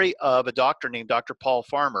story of a doctor named Dr. Paul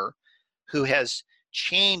Farmer, who has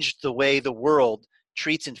changed the way the world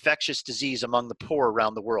treats infectious disease among the poor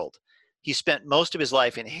around the world. He spent most of his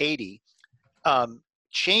life in Haiti,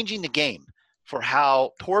 changing the game for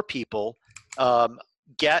how poor people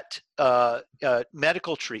get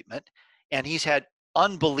medical treatment, and he's had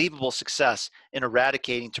unbelievable success in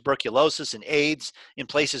eradicating tuberculosis and AIDS in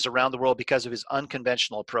places around the world because of his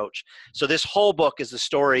unconventional approach. So this whole book is the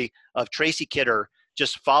story of Tracy Kidder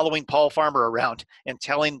just following Paul Farmer around and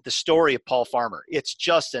telling the story of Paul Farmer. It's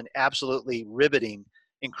just an absolutely riveting,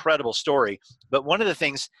 incredible story. But one of the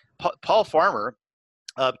things, Paul Farmer,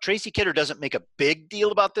 Tracy Kidder doesn't make a big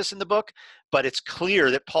deal about this in the book, but it's clear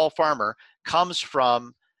that Paul Farmer comes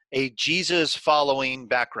from a Jesus following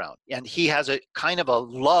background. And he has a kind of a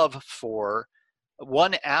love for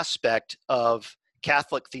one aspect of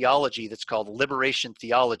Catholic theology that's called liberation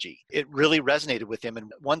theology. It really resonated with him.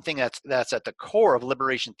 And one thing that's at the core of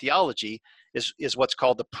liberation theology is what's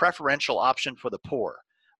called the preferential option for the poor,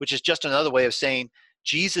 which is just another way of saying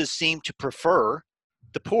Jesus seemed to prefer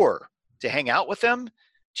the poor, to hang out with them,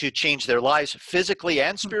 to change their lives physically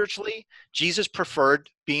and spiritually. Jesus preferred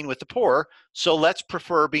being with the poor, so let's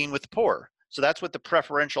prefer being with the poor. So that's what the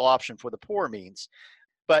preferential option for the poor means.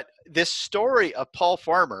 But this story of Paul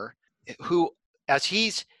Farmer, who, as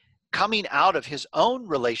he's coming out of his own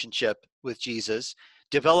relationship with Jesus,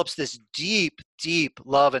 develops this deep, deep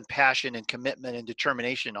love and passion and commitment and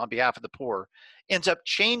determination on behalf of the poor, ends up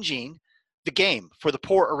changing the game for the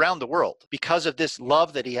poor around the world because of this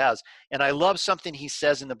love that he has. And I love something he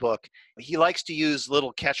says in the book. He likes to use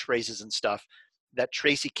little catchphrases and stuff that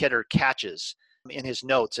Tracy Kidder catches in his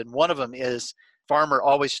notes. And one of them is, Farmer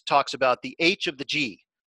always talks about the H of the G,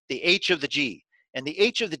 the H of the G. And the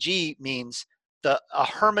H of the G means a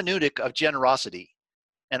hermeneutic of generosity.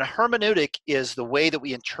 And a hermeneutic is the way that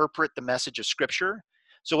we interpret the message of Scripture.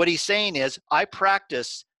 So what he's saying is, I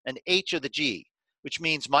practice an H of the G, which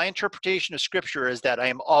means my interpretation of Scripture is that I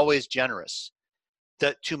am always generous.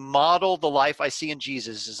 That to model the life I see in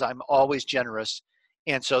Jesus is I'm always generous.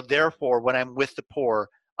 And so therefore, when I'm with the poor,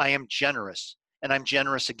 I am generous, and I'm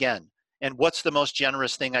generous again. And what's the most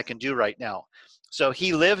generous thing I can do right now? So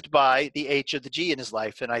he lived by the H of the G in his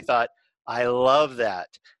life. And I thought, I love that.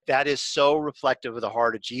 That is so reflective of the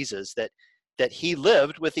heart of Jesus, that he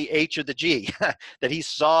lived with the H of the G, that he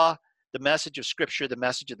saw the message of Scripture, the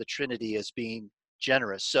message of the Trinity as being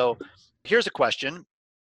generous. So here's a question.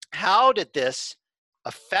 How did this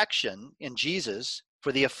affection in Jesus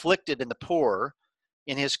for the afflicted and the poor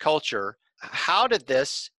in his culture, how did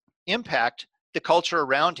this impact the culture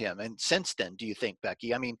around him? And since then, do you think,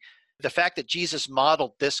 Becky? I mean, the fact that Jesus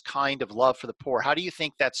modeled this kind of love for the poor, how do you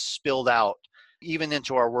think that's spilled out even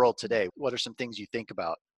into our world today? What are some things you think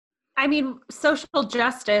about? I mean, social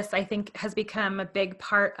justice, I think, has become a big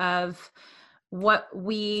part of what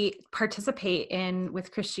we participate in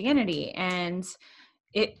with Christianity. And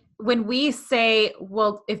when we say,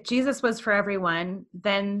 well, if Jesus was for everyone,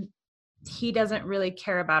 then he doesn't really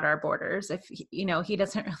care about our borders. If he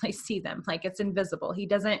doesn't really see them, like it's invisible. He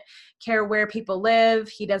doesn't care where people live.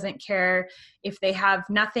 He doesn't care if they have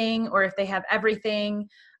nothing or if they have everything.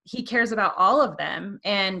 He cares about all of them.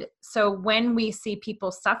 And so when we see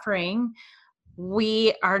people suffering,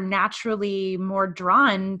 we are naturally more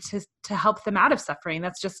drawn to help them out of suffering.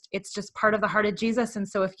 It's just part of the heart of Jesus. And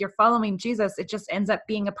so if you're following Jesus, it just ends up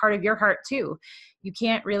being a part of your heart too. You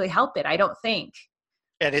can't really help it, I don't think.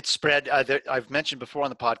 And it's spread. I've mentioned before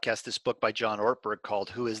on the podcast this book by John Ortberg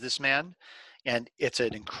called "Who Is This Man?" And it's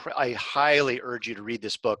I highly urge you to read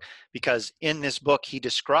this book, because in this book he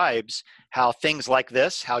describes how things like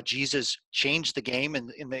this, how Jesus changed the game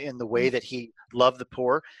in the way that he loved the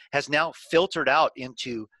poor, has now filtered out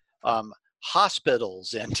into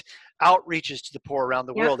hospitals and outreaches to the poor around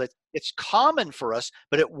the world. It's common for us,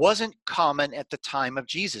 but it wasn't common at the time of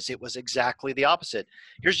Jesus. It was exactly the opposite.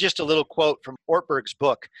 Here's just a little quote from Ortberg's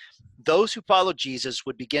book. Those who follow Jesus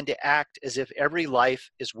would begin to act as if every life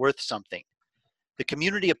is worth something. The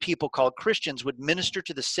community of people called Christians would minister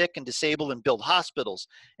to the sick and disabled and build hospitals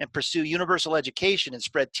and pursue universal education and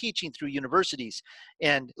spread teaching through universities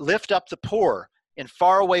and lift up the poor in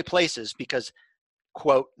faraway places because,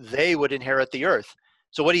 quote, they would inherit the earth.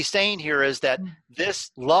 So what he's saying here is that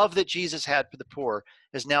this love that Jesus had for the poor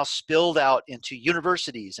has now spilled out into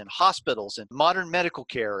universities and hospitals and modern medical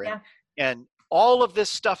care and all of this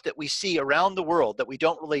stuff that we see around the world that we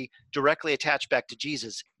don't really directly attach back to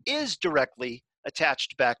Jesus is directly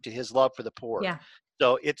attached back to his love for the poor. Yeah.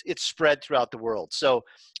 So it's spread throughout the world. So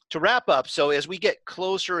to wrap up, so as we get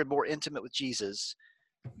closer and more intimate with Jesus,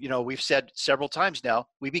 we've said several times now,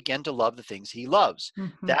 we begin to love the things he loves.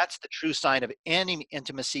 Mm-hmm. That's the true sign of any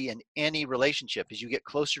intimacy in any relationship. As you get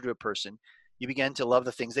closer to a person, you begin to love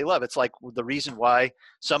the things they love. It's like the reason why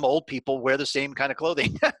some old people wear the same kind of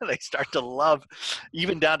clothing. They start to love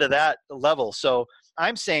even down to that level. So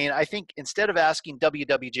I'm saying, I think instead of asking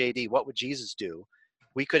WWJD, what would Jesus do?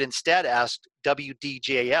 We could instead ask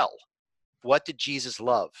WDJL, what did Jesus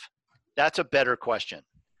love? That's a better question.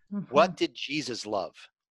 Mm-hmm. What did Jesus love?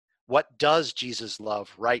 What does Jesus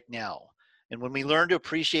love right now? And when we learn to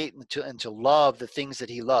appreciate and to love the things that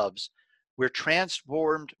he loves, we're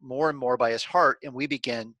transformed more and more by his heart, and we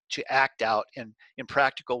begin to act out in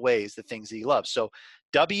practical ways the things that he loves. So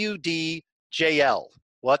WDJL,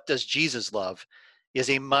 what does Jesus love, is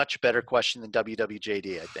a much better question than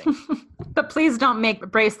WWJD, I think. But please don't make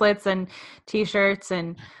bracelets and T-shirts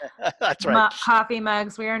and that's right. Coffee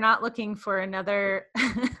mugs. We are not looking for another.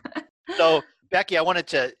 So, Becky, I wanted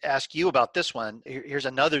to ask you about this one. Here's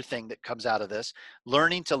another thing that comes out of this: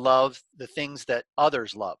 learning to love the things that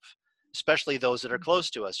others love, especially those that are close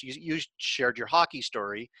to us. You shared your hockey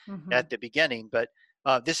story at the beginning, but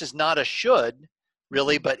this is not a should,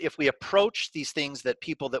 really. But if we approach these things that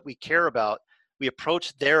people that we care about, we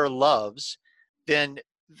approach their loves, then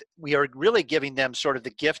we are really giving them sort of the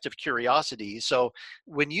gift of curiosity. So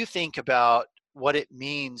when you think about what it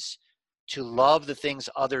means to love the things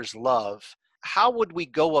others love, how would we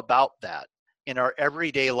go about that in our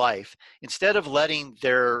everyday life? Instead of letting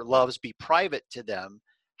their loves be private to them,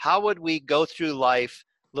 how would we go through life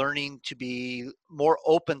learning to be more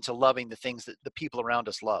open to loving the things that the people around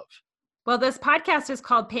us love? Well, this podcast is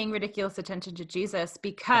called Paying Ridiculous Attention to Jesus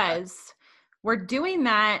because we're doing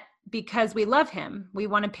that because we love him. We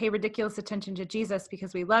want to pay ridiculous attention to Jesus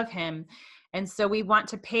because we love him. And so we want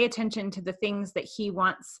to pay attention to the things that he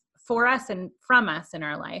wants for us and from us in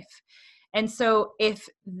our life. And so if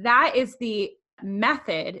that is the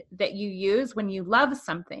method that you use when you love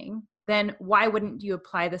something, then why wouldn't you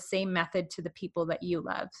apply the same method to the people that you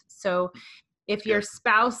love? So if your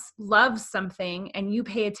spouse loves something and you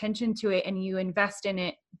pay attention to it and you invest in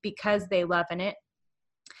it because they love in it,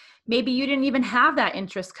 maybe you didn't even have that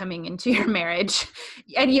interest coming into your marriage.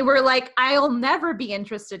 And you were like, I'll never be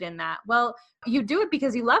interested in that. Well, you do it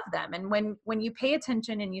because you love them. And when you pay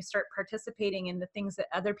attention and you start participating in the things that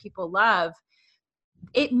other people love,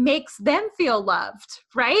 it makes them feel loved,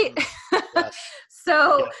 right? Yes.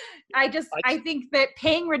 So yeah. I think that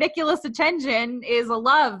paying ridiculous attention is a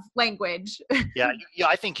love language. Yeah,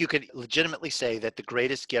 I think you could legitimately say that the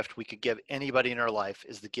greatest gift we could give anybody in our life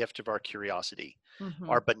is the gift of our curiosity,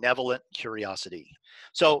 our benevolent curiosity.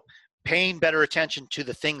 So paying better attention to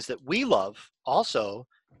the things that we love also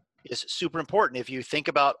is super important. If you think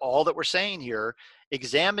about all that we're saying here,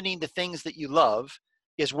 examining the things that you love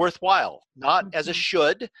is worthwhile, not as a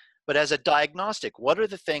should, but as a diagnostic. What are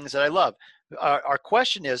the things that I love? Our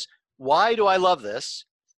question is, why do I love this?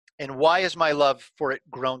 And why is my love for it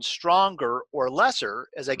grown stronger or lesser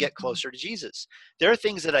as I get closer to Jesus? There are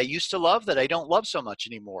things that I used to love that I don't love so much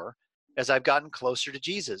anymore as I've gotten closer to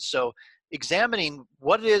Jesus. So examining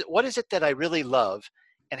what is it that I really love,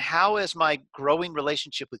 and how has my growing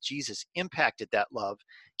relationship with Jesus impacted that love,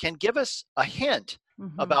 can give us a hint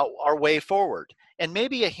about our way forward, and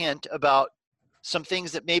maybe a hint about some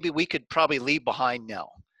things that maybe we could probably leave behind now.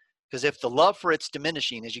 Because if the love for it's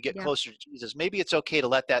diminishing as you get closer to Jesus, maybe it's okay to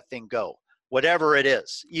let that thing go, whatever it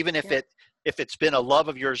is. Even if it's been a love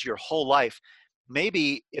of yours your whole life,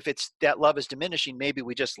 maybe if it's that love is diminishing, maybe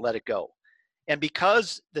we just let it go. And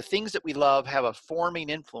because the things that we love have a forming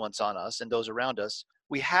influence on us and those around us,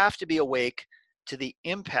 we have to be awake to the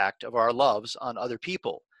impact of our loves on other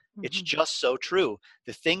people. It's just so true.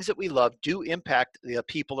 The things that we love do impact the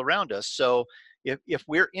people around us. So if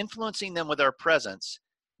we're influencing them with our presence,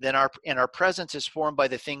 then our presence is formed by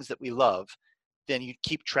the things that we love, then you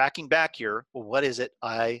keep tracking back here. Well, what is it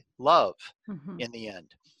I love in the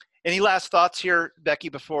end? Any last thoughts here, Becky,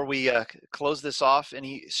 before we close this off?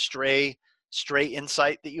 Any stray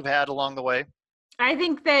insight that you've had along the way? I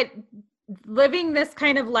think that living this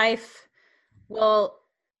kind of life will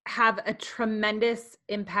have a tremendous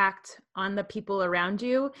impact on the people around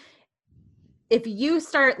you. If you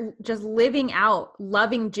start just living out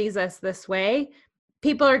loving Jesus this way,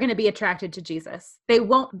 people are going to be attracted to Jesus. They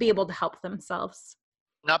won't be able to help themselves.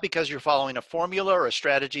 Not because you're following a formula or a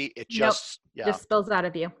strategy. It just spills out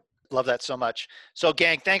of you. Love that so much. So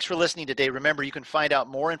gang, thanks for listening today. Remember, you can find out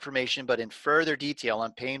more information, but in further detail,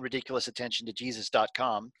 on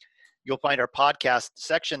payingridiculousattentiontojesus.com. You'll find our podcast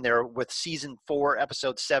section there with season 4,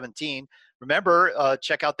 episode 17. Remember,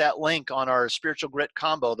 check out that link on our Spiritual Grit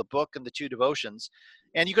combo, the book and the 2 devotions.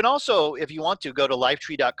 And you can also, if you want to, go to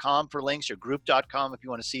lifetree.com for links, or group.com if you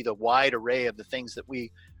want to see the wide array of the things that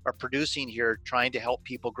we are producing here, trying to help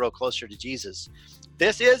people grow closer to Jesus.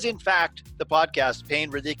 This is, in fact, the podcast, Paying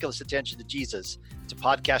Ridiculous Attention to Jesus. It's a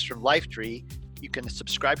podcast from Lifetree. You can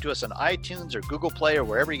subscribe to us on iTunes or Google Play or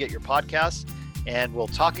wherever you get your podcasts. And we'll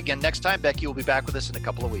talk again next time. Becky will be back with us in a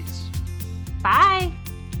couple of weeks. Bye.